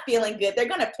you're not feeling good, they're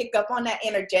going to pick up on that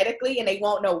energetically, and they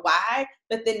won't know why,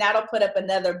 but then that'll put up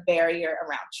another barrier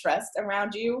around trust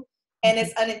around you. And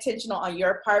it's unintentional on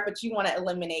your part, but you want to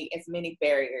eliminate as many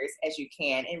barriers as you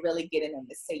can and really getting them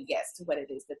to say yes to what it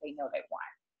is that they know they want.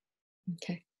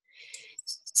 Okay.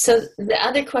 So the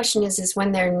other question is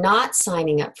when they're not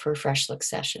signing up for a fresh look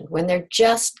session, when they're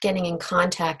just getting in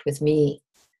contact with me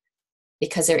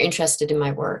because they're interested in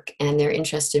my work and they're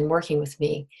interested in working with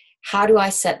me, how do I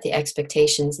set the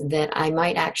expectations that I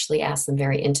might actually ask them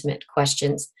very intimate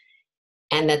questions,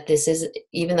 and that this is,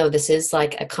 even though this is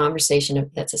like a conversation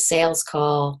that's a sales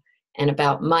call and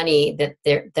about money,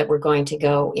 that we're going to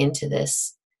go into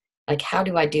this, like, how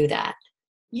do I do that?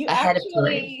 You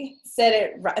actually said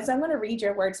it right. So I'm going to read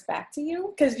your words back to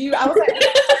you, because I was like,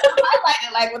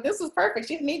 highlighted, like, well, this was perfect.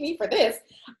 She didn't need me for this.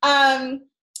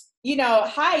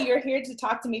 Hi, you're here to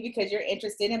talk to me because you're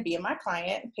interested in being my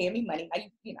client and paying me money.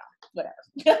 Whatever.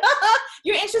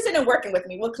 You're interested in working with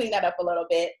me. We'll clean that up a little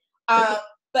bit.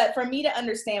 But for me to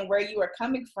understand where you are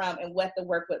coming from and what the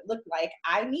work would look like,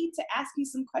 I need to ask you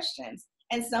some questions.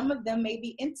 And some of them may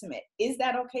be intimate. Is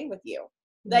that okay with you?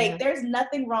 Like, there's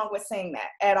nothing wrong with saying that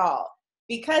at all.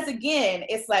 Because again,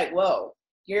 it's like, whoa,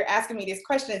 you're asking me these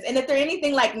questions. And if they're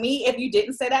anything like me, if you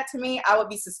didn't say that to me, I would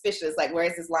be suspicious. Like, where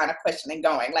is this line of questioning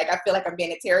going? Like, I feel like I'm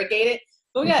being interrogated.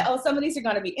 But yeah, oh, some of these are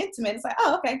going to be intimate. It's like,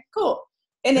 oh, okay, cool.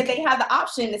 And if they have the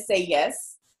option to say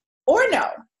yes or no,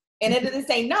 and if they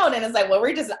say no, then it's like, well,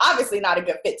 we're just obviously not a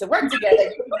good fit to work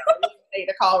together. You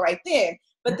the call right then.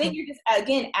 But then you're just,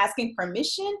 again, asking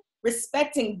permission,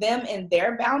 respecting them and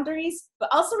their boundaries, but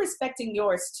also respecting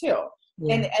yours too.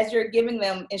 Yeah. And as you're giving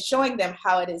them and showing them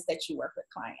how it is that you work with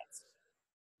clients.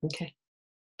 Okay.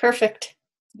 Perfect.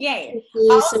 Yay.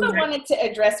 I also wanted to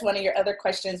address one of your other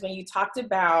questions when you talked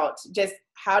about just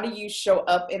how do you show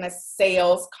up in a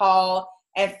sales call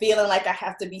and feeling like I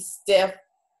have to be stiff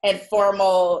and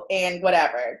formal and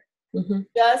whatever. Mm-hmm.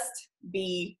 Just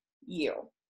be you.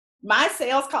 My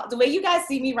sales call, the way you guys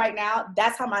see me right now,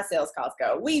 that's how my sales calls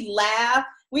go. We laugh,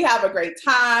 we have a great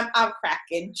time, I'm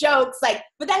cracking jokes, like,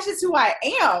 but that's just who I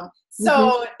am.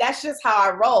 So that's just how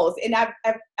I roll. And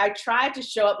I tried to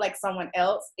show up like someone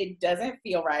else. It doesn't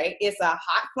feel right. It's a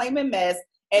hot flaming mess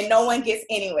and no one gets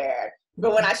anywhere.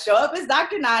 But when I show up as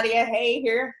Dr. Nadia, hey,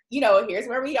 here, here's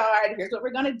where we are, and here's what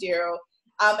we're gonna do.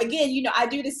 Again, I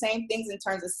do the same things in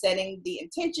terms of setting the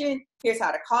intention. Here's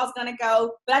how the call's gonna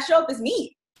go. But I show up as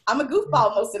me. I'm a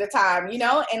goofball most of the time,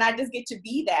 and I just get to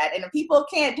be that. And if people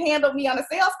can't handle me on a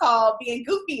sales call being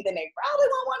goofy, then they probably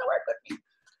won't want to work with me.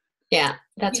 Yeah,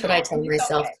 that's what I tell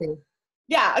myself too.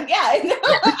 Yeah.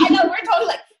 I know we're totally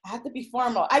like, I have to be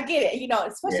formal. I get it,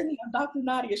 especially Dr.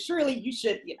 Nadia, surely you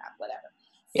should, whatever.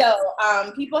 Yeah.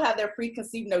 So people have their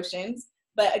preconceived notions,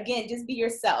 but again, just be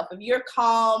yourself. If you're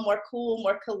calm, more cool,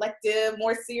 more collective,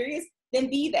 more serious, then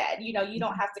be that. You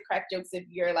don't have to crack jokes if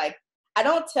you're like, I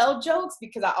don't tell jokes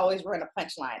because I always run a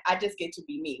punchline. I just get to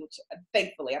be me, which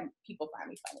thankfully people find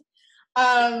me funny.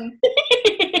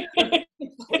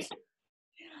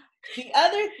 The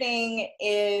other thing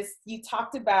is you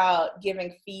talked about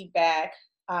giving feedback.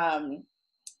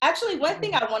 Actually, one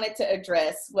thing I wanted to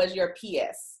address was your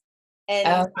PS. And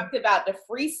you talked about the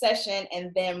free session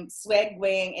and then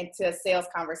segueing into a sales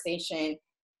conversation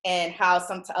and how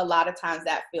a lot of times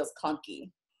that feels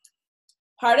clunky.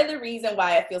 Part of the reason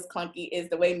why it feels clunky is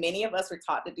the way many of us were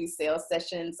taught to do sales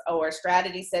sessions or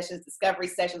strategy sessions, discovery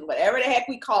sessions, whatever the heck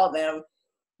we call them,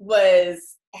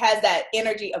 has that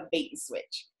energy of bait and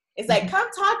switch. It's like, come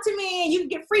talk to me and you can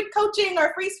get free coaching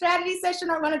or free strategy session.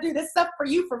 I'm going to do this stuff for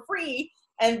you for free.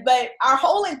 But our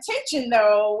whole intention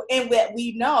though, and what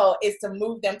we know, is to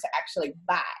move them to actually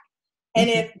buy. And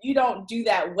if you don't do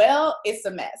that well, it's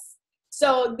a mess.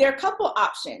 So there are a couple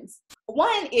options.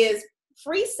 One is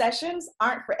free sessions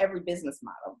aren't for every business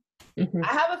model.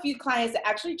 I have a few clients that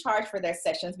actually charge for their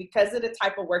sessions because of the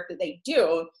type of work that they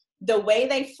do. The way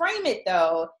they frame it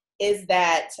though, is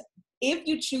that if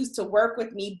you choose to work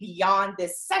with me beyond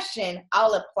this session,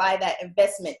 I'll apply that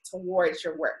investment towards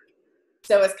your work.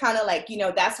 So it's kind of like,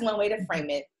 that's one way to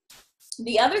frame it.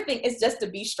 The other thing is just to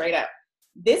be straight up.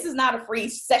 This is not a free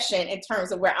session in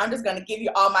terms of where I'm just going to give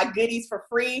you all my goodies for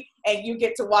free and you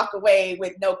get to walk away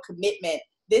with no commitment.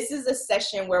 This is a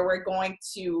session where we're going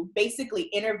to basically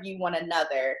interview one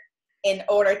another in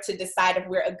order to decide if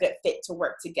we're a good fit to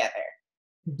work together.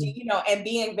 And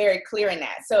being very clear in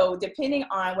that. So depending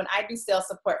on when I do sales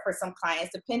support for some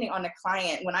clients, depending on the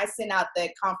client, when I send out the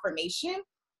confirmation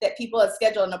that people have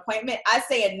scheduled an appointment, I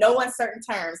say in no uncertain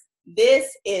terms,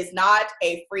 this is not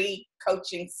a free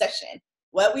coaching session.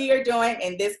 What we are doing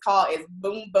in this call is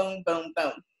boom, boom, boom,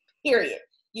 boom, period.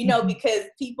 Because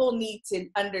people need to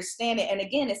understand it. And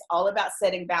again, it's all about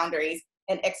setting boundaries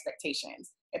and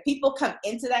expectations. If people come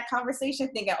into that conversation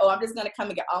thinking, oh, I'm just going to come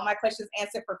and get all my questions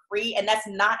answered for free, and that's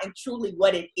not and truly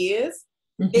what it is,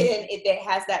 then it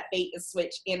has that bait and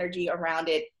switch energy around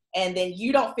it. And then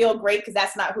you don't feel great because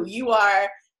that's not who you are.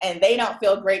 And they don't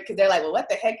feel great because they're like, well, what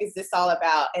the heck is this all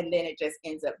about? And then it just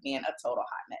ends up being a total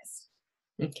hot mess.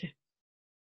 Okay.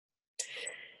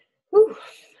 Whew.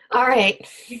 All right.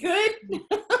 You good?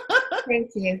 Thank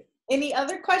you. Any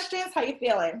other questions? How you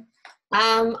feeling?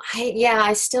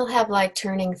 I still have like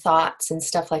turning thoughts and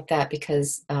stuff like that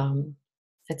because,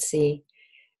 let's see,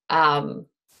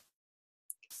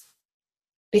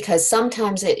 because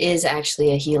sometimes it is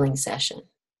actually a healing session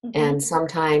and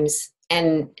sometimes,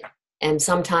 and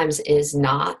sometimes is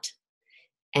not.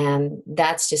 And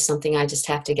that's just something I just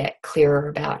have to get clearer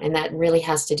about. And that really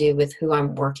has to do with who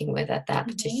I'm working with at that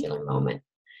particular moment.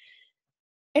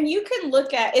 And you can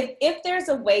look at, if there's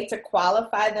a way to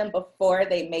qualify them before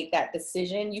they make that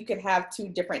decision, you could have two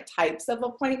different types of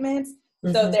appointments.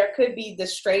 So there could be the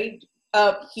straight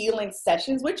up healing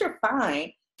sessions, which are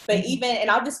fine. But even,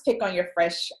 and I'll just pick on your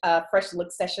fresh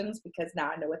look sessions because now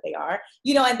I know what they are,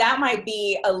 and that might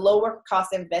be a lower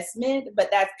cost investment, but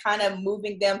that's kind of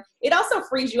moving them. It also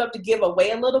frees you up to give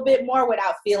away a little bit more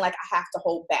without feeling like I have to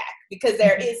hold back, because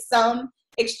there is some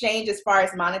exchange as far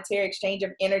as monetary exchange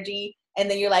of energy. And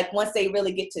then you're like, once they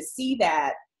really get to see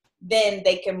that, then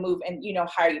they can move and,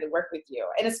 hire you to work with you.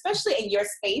 And especially in your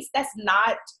space, that's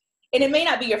not, and it may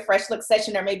not be your fresh look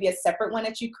session, or maybe a separate one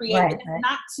that you create, but it's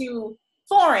not too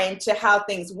foreign to how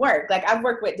things work. Like, I've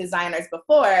worked with designers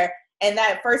before, and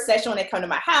that first session when they come to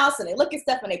my house and they look at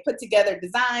stuff and they put together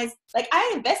designs, like,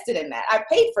 I invested in that. I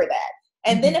paid for that.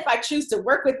 And then if I choose to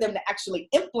work with them to actually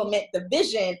implement the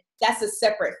vision, that's a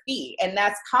separate fee. And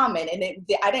that's common. And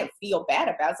I didn't feel bad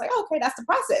about it. It's like, okay, that's the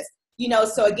process.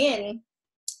 So again,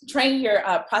 train your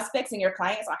prospects and your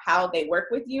clients on how they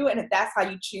work with you. And if that's how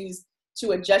you choose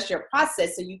to adjust your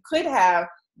process. So you could have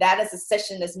that as a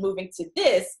session that's moving to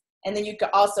this. And then you could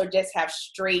also just have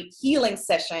straight healing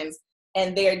sessions,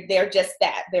 and they're just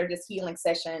that. They're just healing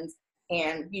sessions,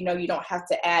 and you don't have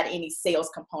to add any sales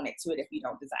component to it if you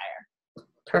don't desire.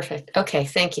 Perfect. Okay,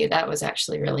 thank you. That was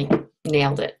actually really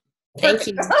nailed it. Thank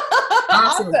you.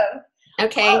 Awesome.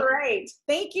 Okay. All right.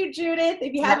 Thank you, Judith.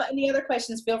 If you have any other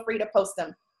questions, feel free to post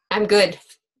them. I'm good.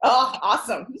 Oh,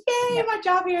 awesome. Yay, my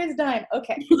job here is done.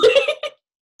 Okay.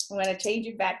 I'm going to change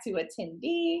you back to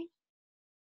attendee.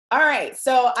 All right,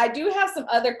 so I do have some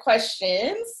other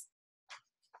questions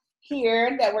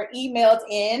here that were emailed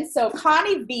in. So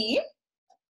Connie V,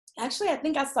 actually, I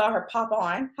think I saw her pop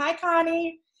on. Hi,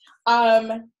 Connie.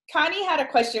 Connie had a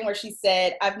question where she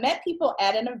said, I've met people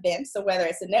at an event, so whether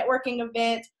it's a networking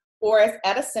event or it's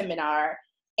at a seminar,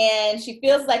 and she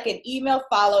feels like an email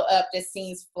follow-up just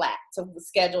seems flat to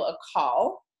schedule a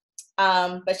call,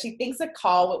 but she thinks a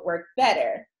call would work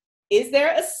better. Is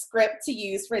there a script to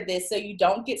use for this so you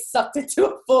don't get sucked into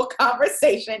a full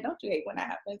conversation? Don't you hate when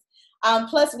that happens?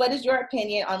 Plus, what is your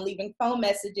opinion on leaving phone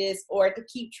messages or to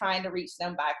keep trying to reach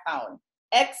them by phone?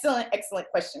 Excellent, excellent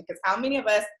question. Because how many of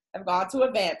us have gone to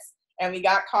events and we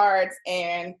got cards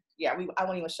and I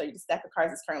won't even show you the stack of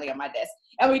cards that's currently on my desk,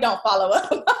 and we don't follow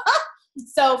up.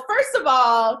 So first of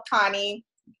all, Connie,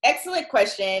 excellent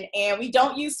question. And we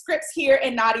don't use scripts here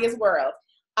in Nadia's world.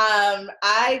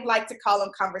 I like to call them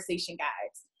conversation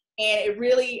guides, and it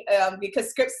really,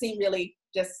 because scripts seem really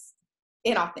just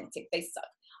inauthentic. They suck.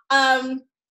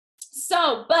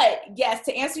 But yes,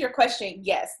 to answer your question,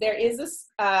 yes, there is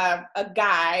a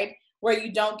guide where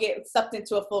you don't get sucked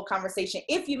into a full conversation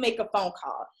if you make a phone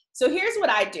call. So here's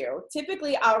what I do.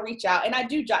 Typically I'll reach out, and I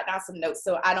do jot down some notes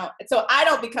so I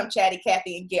don't become chatty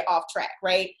Cathy and get off track,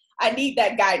 right? I need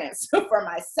that guidance for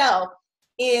myself.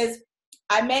 Is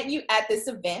I met you at this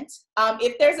event.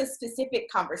 If there's a specific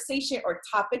conversation or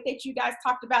topic that you guys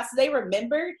talked about, so they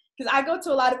remember, because I go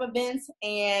to a lot of events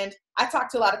and I talk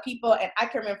to a lot of people, and I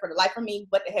can remember for the life of me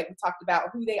what the heck we talked about,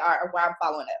 who they are, or why I'm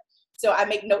following up. So I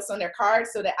make notes on their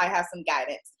cards so that I have some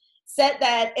guidance. Set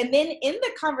that, and then in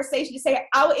the conversation, you say,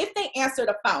 if they answer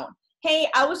the phone, hey,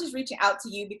 I was just reaching out to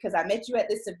you because I met you at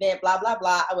this event, blah, blah,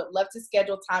 blah. I would love to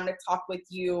schedule time to talk with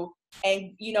you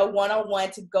and,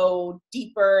 one-on-one to go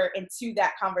deeper into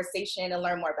that conversation and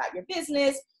learn more about your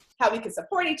business, how we can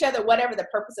support each other, whatever the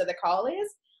purpose of the call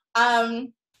is.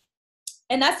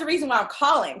 And that's the reason why I'm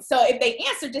calling. So if they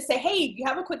answer, just say, hey, you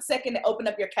have a quick second to open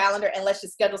up your calendar and let's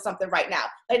just schedule something right now.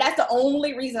 Like, that's the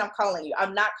only reason I'm calling you.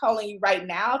 I'm not calling you right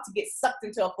now to get sucked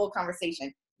into a full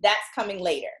conversation. That's coming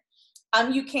later.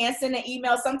 You can send an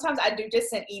email. Sometimes I do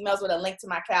just send emails with a link to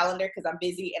my calendar because I'm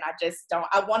busy and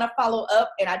I want to follow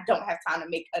up and I don't have time to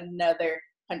make another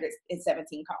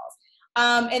 117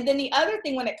 calls. And then the other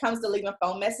thing when it comes to leaving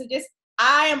phone messages,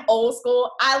 I am old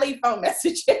school. I leave phone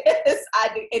messages. I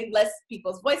do, unless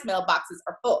people's voicemail boxes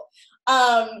are full.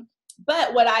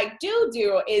 But what I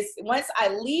do is once I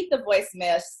leave the voice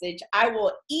message, I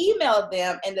will email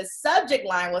them and the subject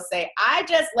line will say, I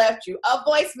just left you a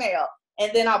voicemail.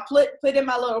 And then I'll put in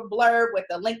my little blurb with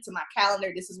a link to my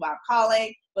calendar. This is why I'm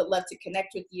calling. Would love to connect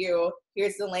with you.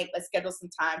 Here's the link. Let's schedule some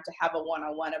time to have a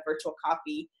one-on-one, a virtual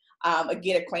coffee, a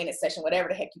get acquainted session, whatever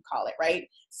the heck you call it, right?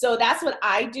 So that's what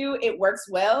I do. It works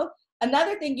well.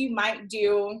 Another thing you might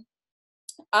do,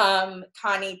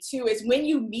 Connie, too, is when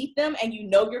you meet them and you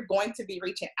know you're going to be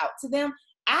reaching out to them,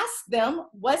 ask them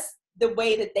what's the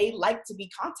way that they like to be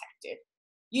contacted.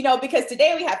 Because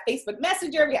today we have Facebook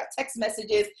Messenger, we have text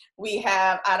messages, we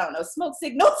have, smoke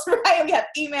signals, right? We have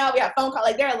email, we have phone call.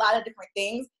 Like, there are a lot of different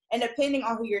things. And depending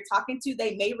on who you're talking to,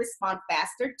 they may respond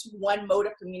faster to one mode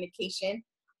of communication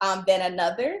than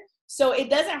another. So it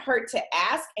doesn't hurt to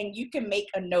ask, and you can make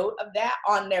a note of that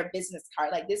on their business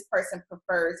card. Like, this person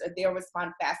prefers, or they'll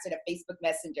respond faster to Facebook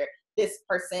Messenger, this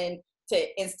person to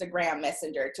Instagram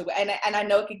Messenger, and I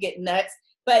know it could get nuts,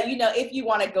 but if you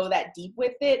want to go that deep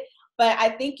with it. But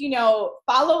I think,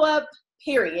 follow up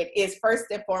period is first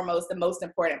and foremost the most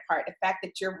important part. The fact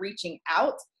that you're reaching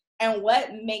out, and what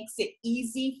makes it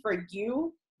easy for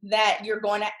you that you're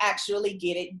going to actually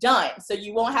get it done. So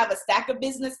you won't have a stack of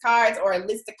business cards or a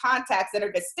list of contacts that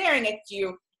are just staring at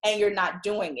you and you're not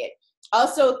doing it.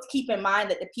 Also, keep in mind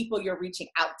that the people you're reaching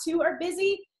out to are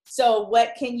busy. So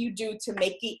what can you do to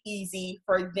make it easy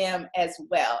for them as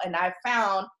well? And I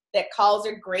found that calls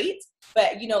are great,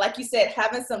 but like you said,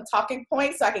 having some talking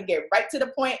points so I can get right to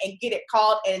the point and get it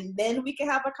called, and then we can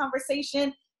have a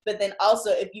conversation. But then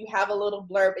also, if you have a little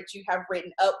blurb that you have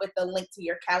written up with a link to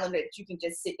your calendar that you can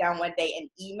just sit down one day and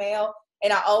email.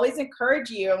 And I always encourage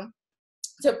you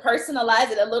to personalize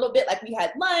it a little bit, like we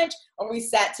had lunch, or we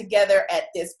sat together at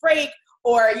this break,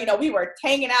 or we were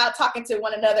hanging out talking to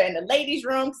one another in the ladies'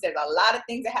 room, because there's a lot of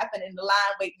things that happen in the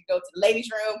line waiting to go to the ladies'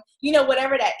 room.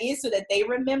 Whatever that is, so that they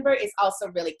remember, is also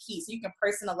really key. So you can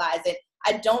personalize it.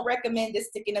 I don't recommend just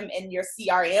sticking them in your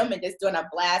CRM and just doing a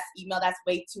blast email. That's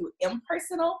way too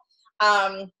impersonal.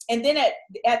 And then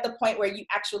at the point where you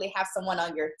actually have someone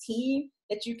on your team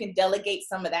that you can delegate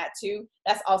some of that to,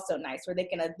 that's also nice, where they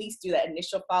can at least do that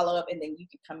initial follow-up, and then you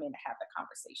can come in and have the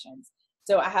conversations.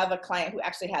 So I have a client who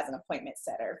actually has an appointment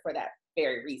setter for that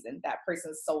very reason. That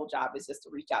person's sole job is just to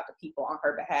reach out to people on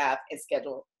her behalf and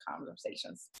schedule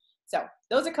conversations. So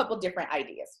those are a couple different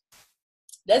ideas.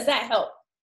 Does that help?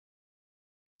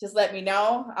 Just let me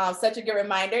know. Such a good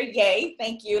reminder. Yay.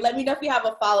 Thank you. Let me know if you have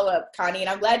a follow-up, Connie, and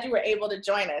I'm glad you were able to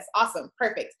join us. Awesome.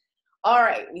 Perfect. All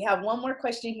right. We have one more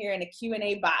question here in the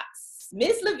Q&A box.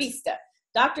 Ms. La Vista,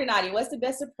 Dr. Nadia, what's the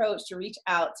best approach to reach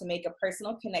out to make a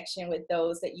personal connection with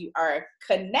those that you are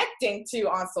connecting to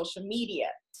on social media?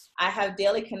 I have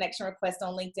daily connection requests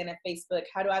on LinkedIn and Facebook.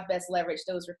 How do I best leverage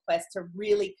those requests to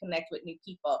really connect with new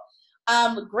people?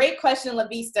 Great question, La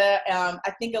Vista.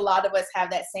 I think a lot of us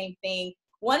have that same thing.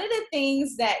 One of the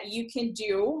things that you can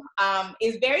do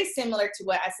is very similar to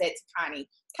what I said to Connie.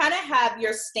 Kind of have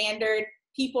your standard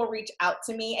people reach out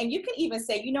to me, and you can even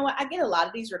say, you know what, I get a lot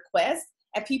of these requests,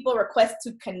 and people request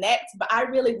to connect, but I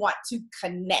really want to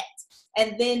connect.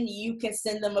 And then you can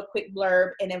send them a quick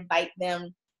blurb and invite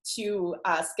them to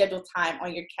schedule time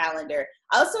on your calendar.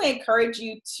 I also encourage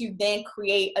you to then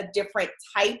create a different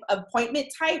appointment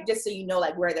type, just so you know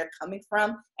like where they're coming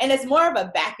from. And it's more of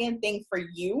a back end thing for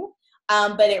you.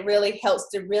 But it really helps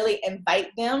to really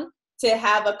invite them to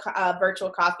have a virtual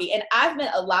coffee. And I've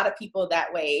met a lot of people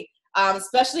that way,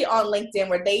 especially on LinkedIn,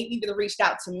 where they either reached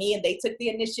out to me and they took the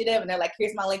initiative and they're like,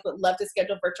 here's my link, would love to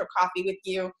schedule virtual coffee with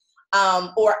you.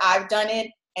 Or I've done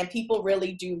it, and people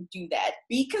really do that.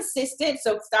 Be consistent.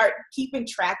 So start keeping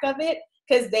track of it,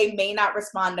 because they may not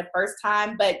respond the first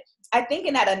time. But I think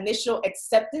in that initial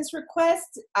acceptance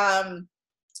request,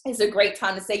 it's a great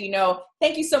time to say,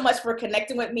 thank you so much for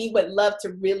connecting with me. Would love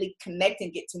to really connect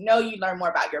and get to know you, learn more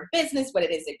about your business, what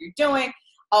it is that you're doing,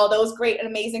 all those great and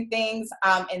amazing things.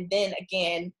 And then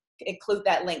again, include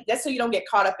that link. That's so you don't get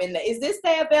caught up in is this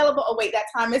day available? Oh wait, that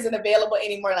time isn't available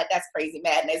anymore. Like, that's crazy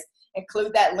madness.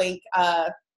 Include that link,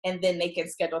 and then they can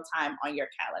schedule time on your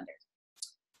calendar.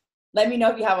 Let me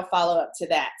know if you have a follow-up to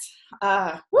that.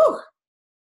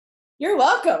 You're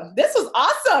welcome. This was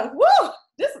awesome.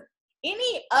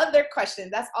 Any other questions?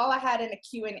 That's all I had in the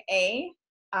Q&A.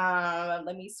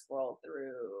 Let me scroll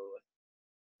through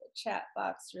the chat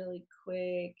box really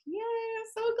quick. Yeah, I'm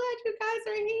so glad you guys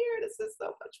are here. This is so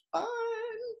much fun.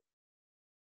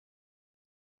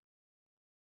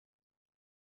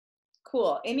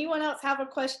 Cool. Anyone else have a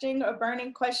question, a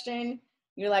burning question?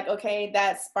 You're like, okay,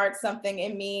 that sparked something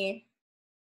in me.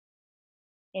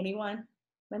 Anyone?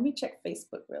 Let me check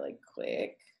Facebook really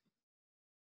quick.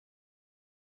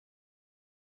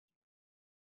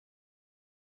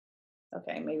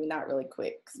 Okay, maybe not really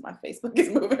quick, because my Facebook is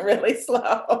moving really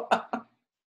slow.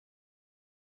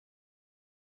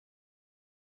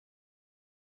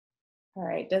 All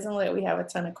right, doesn't look like we have a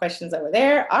ton of questions over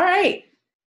there. All right,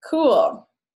 cool.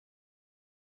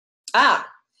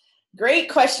 Great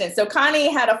question. So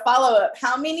Connie had a follow-up.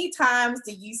 How many times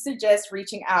do you suggest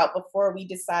reaching out before we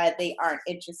decide they aren't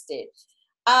interested?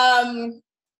 Actually,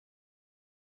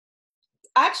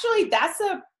 that's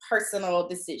a personal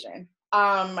decision.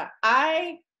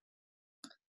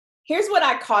 Here's what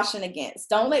I caution against.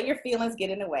 Don't let your feelings get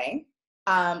in the way,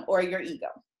 or your ego,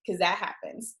 because that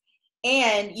happens.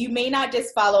 And you may not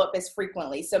just follow up as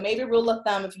frequently. So maybe rule of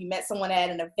thumb, if you met someone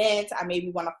at an event, I maybe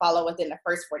want to follow within the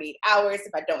first 48 hours.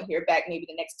 If I don't hear back, maybe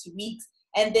the next 2 weeks.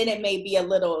 And then it may be a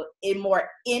little more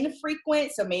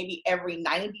infrequent. So maybe every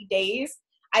 90 days.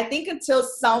 I think until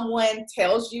someone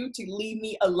tells you to leave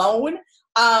me alone,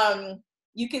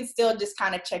 you can still just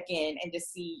kind of check in and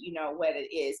just see, you know, what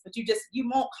it is. But you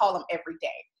won't call them every day.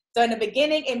 So in the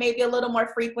beginning, it may be a little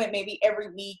more frequent, maybe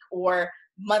every week or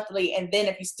monthly. And then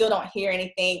if you still don't hear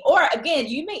anything, or again,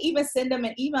 you may even send them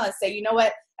an email and say, you know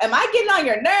what, am I getting on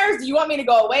your nerves? Do you want me to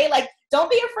go away? Like,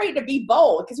 don't be afraid to be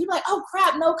bold, because you're like, oh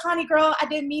crap, no, Connie girl, I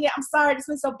didn't mean it. I'm sorry, it's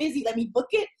been so busy. Let me book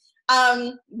it.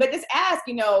 But just ask,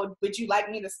 you know, would you like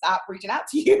me to stop reaching out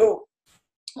to you?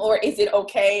 Or is it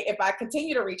okay if I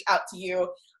continue to reach out to you?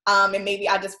 And maybe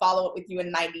I'll just follow up with you in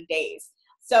 90 days.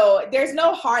 So there's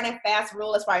no hard and fast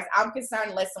rule as far as I'm concerned,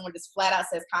 unless someone just flat out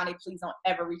says, Connie, please don't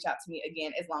ever reach out to me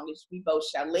again as long as we both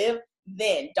shall live.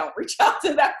 Then don't reach out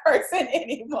to that person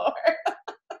anymore.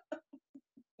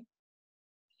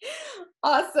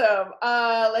 Awesome.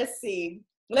 Let's see.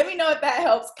 Let me know if that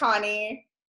helps, Connie.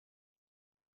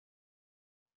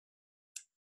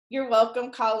 You're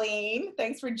welcome, Colleen.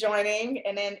 Thanks for joining.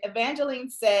 And then Evangeline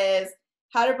says,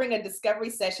 how to bring a discovery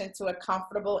session to a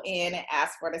comfortable end and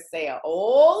ask for the sale.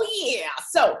 Oh yeah.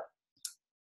 So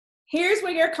here's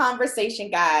where your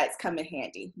conversation guides come in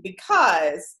handy,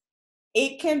 because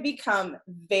it can become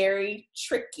very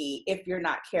tricky if you're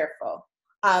not careful.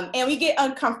 And we get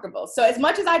uncomfortable. So as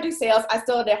much as I do sales, I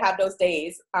still have those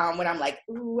days when I'm like,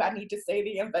 ooh, I need to say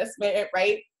the investment,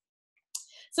 right?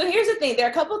 So here's the thing. There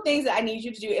are a couple of things that I need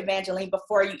you to do, Evangeline,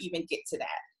 before you even get to that.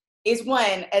 Is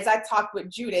one, as I talked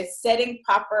with Judith, setting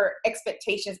proper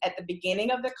expectations at the beginning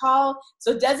of the call.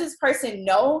 So does this person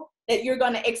know that you're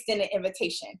going to extend an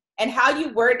invitation? And how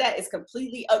you word that is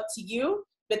completely up to you,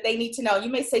 but they need to know. You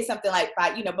may say something like,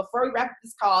 you know, before we wrap up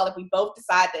this call, if we both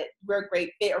decide that we're a great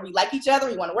fit or we like each other,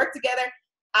 we want to work together,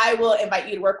 I will invite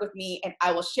you to work with me and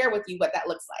I will share with you what that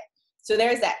looks like. So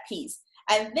there's that piece.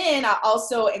 And then I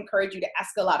also encourage you to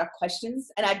ask a lot of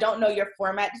questions. And I don't know your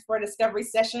format for discovery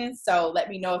sessions, so let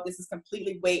me know if this is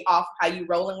completely way off how you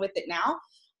rolling with it now.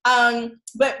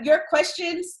 But your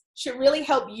questions should really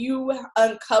help you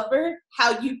uncover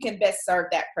how you can best serve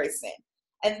that person.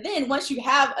 And then once you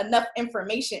have enough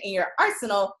information in your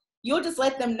arsenal, you'll just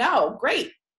let them know,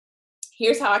 great,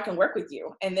 here's how I can work with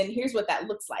you. And then here's what that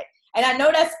looks like. And I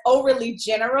know that's overly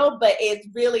general, but it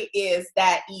really is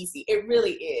that easy. It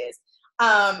really is.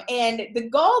 And the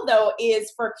goal, though,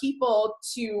 is for people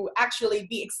to actually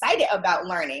be excited about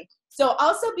learning. So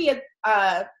also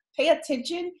pay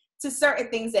attention to certain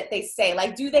things that they say.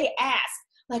 Like, do they ask?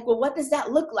 Like, well, what does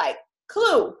that look like?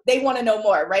 Clue. They want to know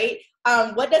more, right?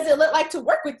 What does it look like to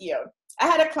work with you? I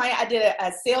had a client, I did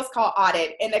a sales call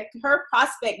audit, and her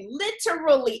prospect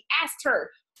literally asked her,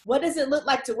 what does it look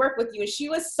like to work with you? And she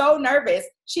was so nervous.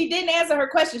 She didn't answer her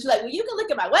question. She's like, well, you can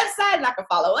look at my website and I can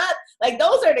follow up. Like,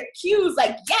 those are the cues.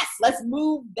 Like, yes, let's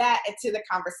move that into the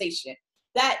conversation.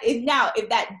 That is now, if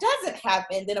that doesn't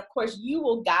happen, then of course you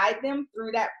will guide them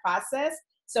through that process.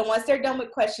 So once they're done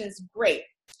with questions, great.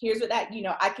 Here's what that, you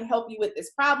know, I can help you with this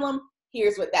problem.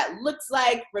 Here's what that looks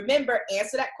like. Remember,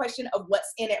 answer that question of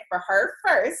what's in it for her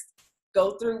first.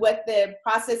 Go through what the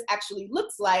process actually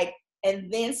looks like,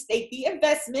 and then state the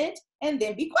investment, and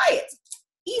then be quiet.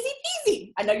 Easy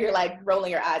peasy. I know you're like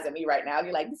rolling your eyes at me right now.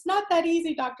 You're like, it's not that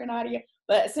easy, Dr. Nadia.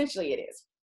 But essentially it is.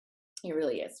 It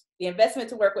really is. The investment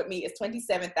to work with me is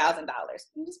 $27,000.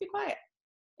 You just be quiet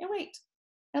and wait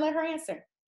and let her answer.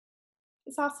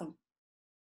 It's awesome.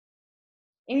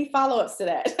 Any follow-ups to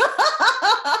that?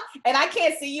 And I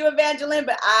can't see you, Evangeline,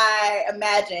 but I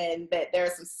imagine that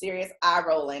there's some serious eye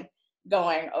rolling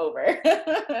going over.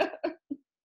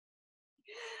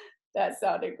 That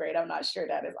sounded great. I'm not sure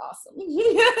that is awesome.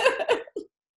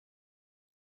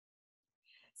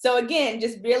 So again,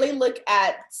 just really look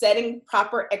at setting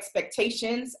proper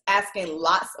expectations, asking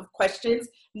lots of questions,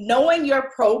 knowing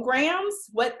your programs,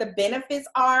 what the benefits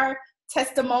are,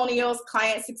 testimonials,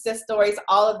 client success stories,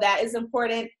 all of that is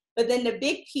important. But then the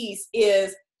big piece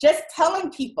is just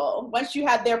telling people, once you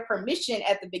have their permission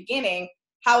at the beginning,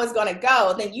 how it's going to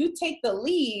go, then you take the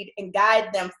lead and guide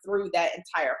them through that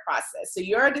entire process. So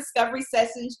your discovery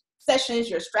sessions,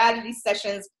 your strategy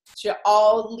sessions should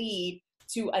all lead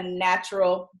to a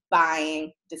natural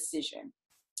buying decision.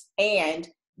 And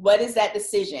what is that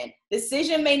decision?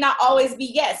 Decision may not always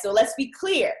be yes. So let's be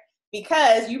clear,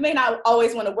 because you may not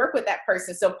always want to work with that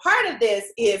person. So part of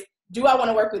this is, do I want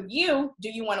to work with you? Do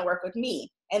you want to work with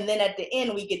me? And then at the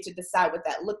end, we get to decide what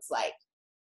that looks like.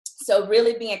 So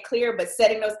really being clear, but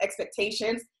setting those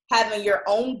expectations, having your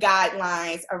own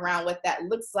guidelines around what that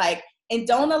looks like. And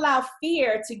don't allow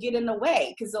fear to get in the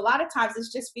way, because a lot of times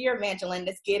it's just fear, Evangeline,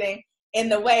 that's getting in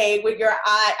the way with your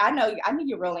eye. I know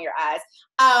you're rolling your eyes,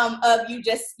 of you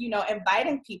just,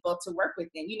 inviting people to work with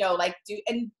them,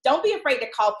 and don't be afraid to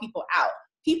call people out.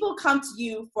 People come to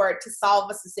you to solve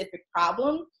a specific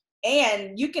problem,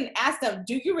 and you can ask them,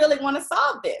 do you really want to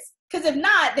solve this? Because if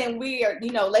not, then we are,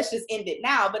 let's just end it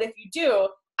now. But if you do,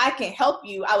 I can help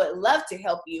you. I would love to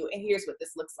help you. And here's what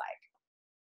this looks like.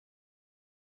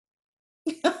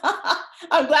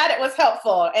 I'm glad it was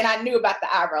helpful, and I knew about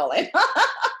the eye rolling.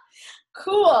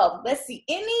 Cool. Let's see.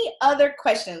 Any other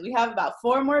questions? We have about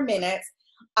 4 more minutes.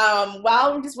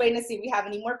 While we're just waiting to see if we have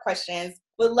any more questions,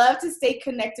 would love to stay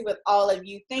connected with all of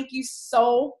you. Thank you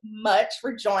so much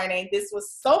for joining. This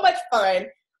was so much fun.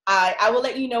 I will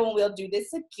let you know when we'll do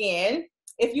this again.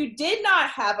 If you did not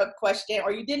have a question,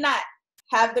 or you did not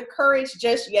have the courage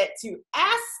just yet to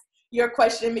ask your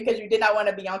question because you did not want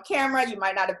to be on camera, you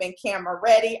might not have been camera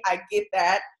ready, I get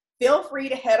that. Feel free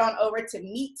to head on over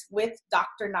to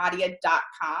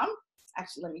meetwithdrnadia.com.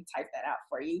 Actually, let me type that out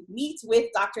for you.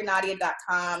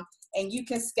 Meetwithdrnadia.com, and you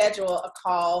can schedule a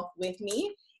call with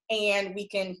me, and we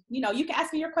can, you can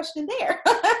ask me your question there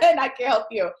and I can help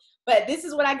you. But this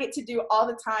is what I get to do all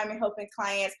the time in helping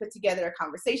clients put together their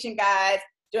conversation guides,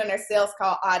 doing their sales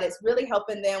call audits, really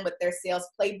helping them with their sales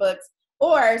playbooks.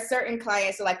 Or certain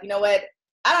clients are like, you know what,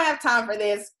 I don't have time for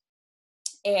this,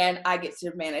 and I get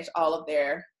to manage all of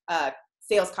their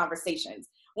sales conversations.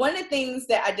 One of the things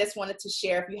that I just wanted to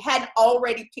share, if you hadn't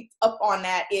already picked up on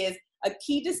that, is a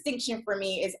key distinction for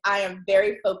me is I am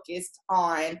very focused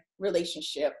on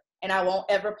relationship, and I won't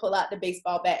ever pull out the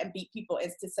baseball bat and beat people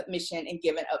into submission and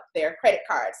giving up their credit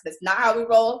cards. That's not how we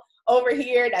roll over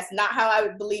here. That's not how I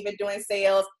would believe in doing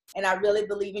sales. And I really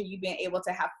believe in you being able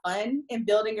to have fun in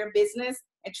building your business.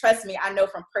 And trust me, I know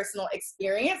from personal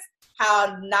experience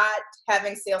how not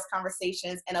having sales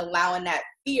conversations and allowing that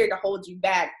fear to hold you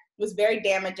back was very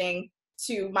damaging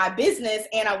to my business,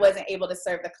 and I wasn't able to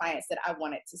serve the clients that I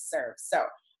wanted to serve. So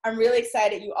I'm really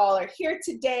excited you all are here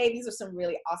today. These are some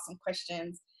really awesome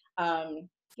questions.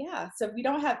 Yeah, so if we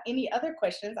don't have any other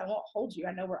questions, I won't hold you.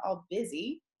 I know we're all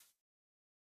busy.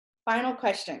 Final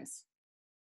questions.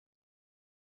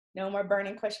 No more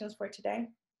burning questions for today?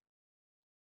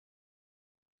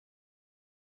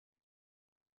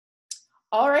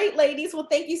 All right, ladies. Well,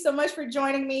 thank you so much for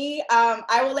joining me.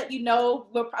 I will let you know.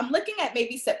 I'm looking at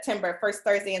maybe September, first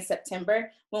Thursday in September,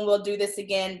 when we'll do this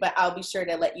again, but I'll be sure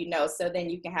to let you know, so then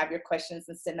you can have your questions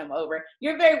and send them over.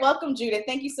 You're very welcome, Judith.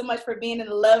 Thank you so much for being in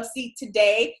the love seat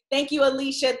today. Thank you,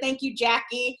 Alicia. Thank you,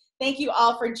 Jackie. Thank you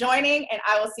all for joining, and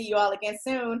I will see you all again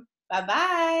soon.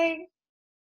 Bye-bye.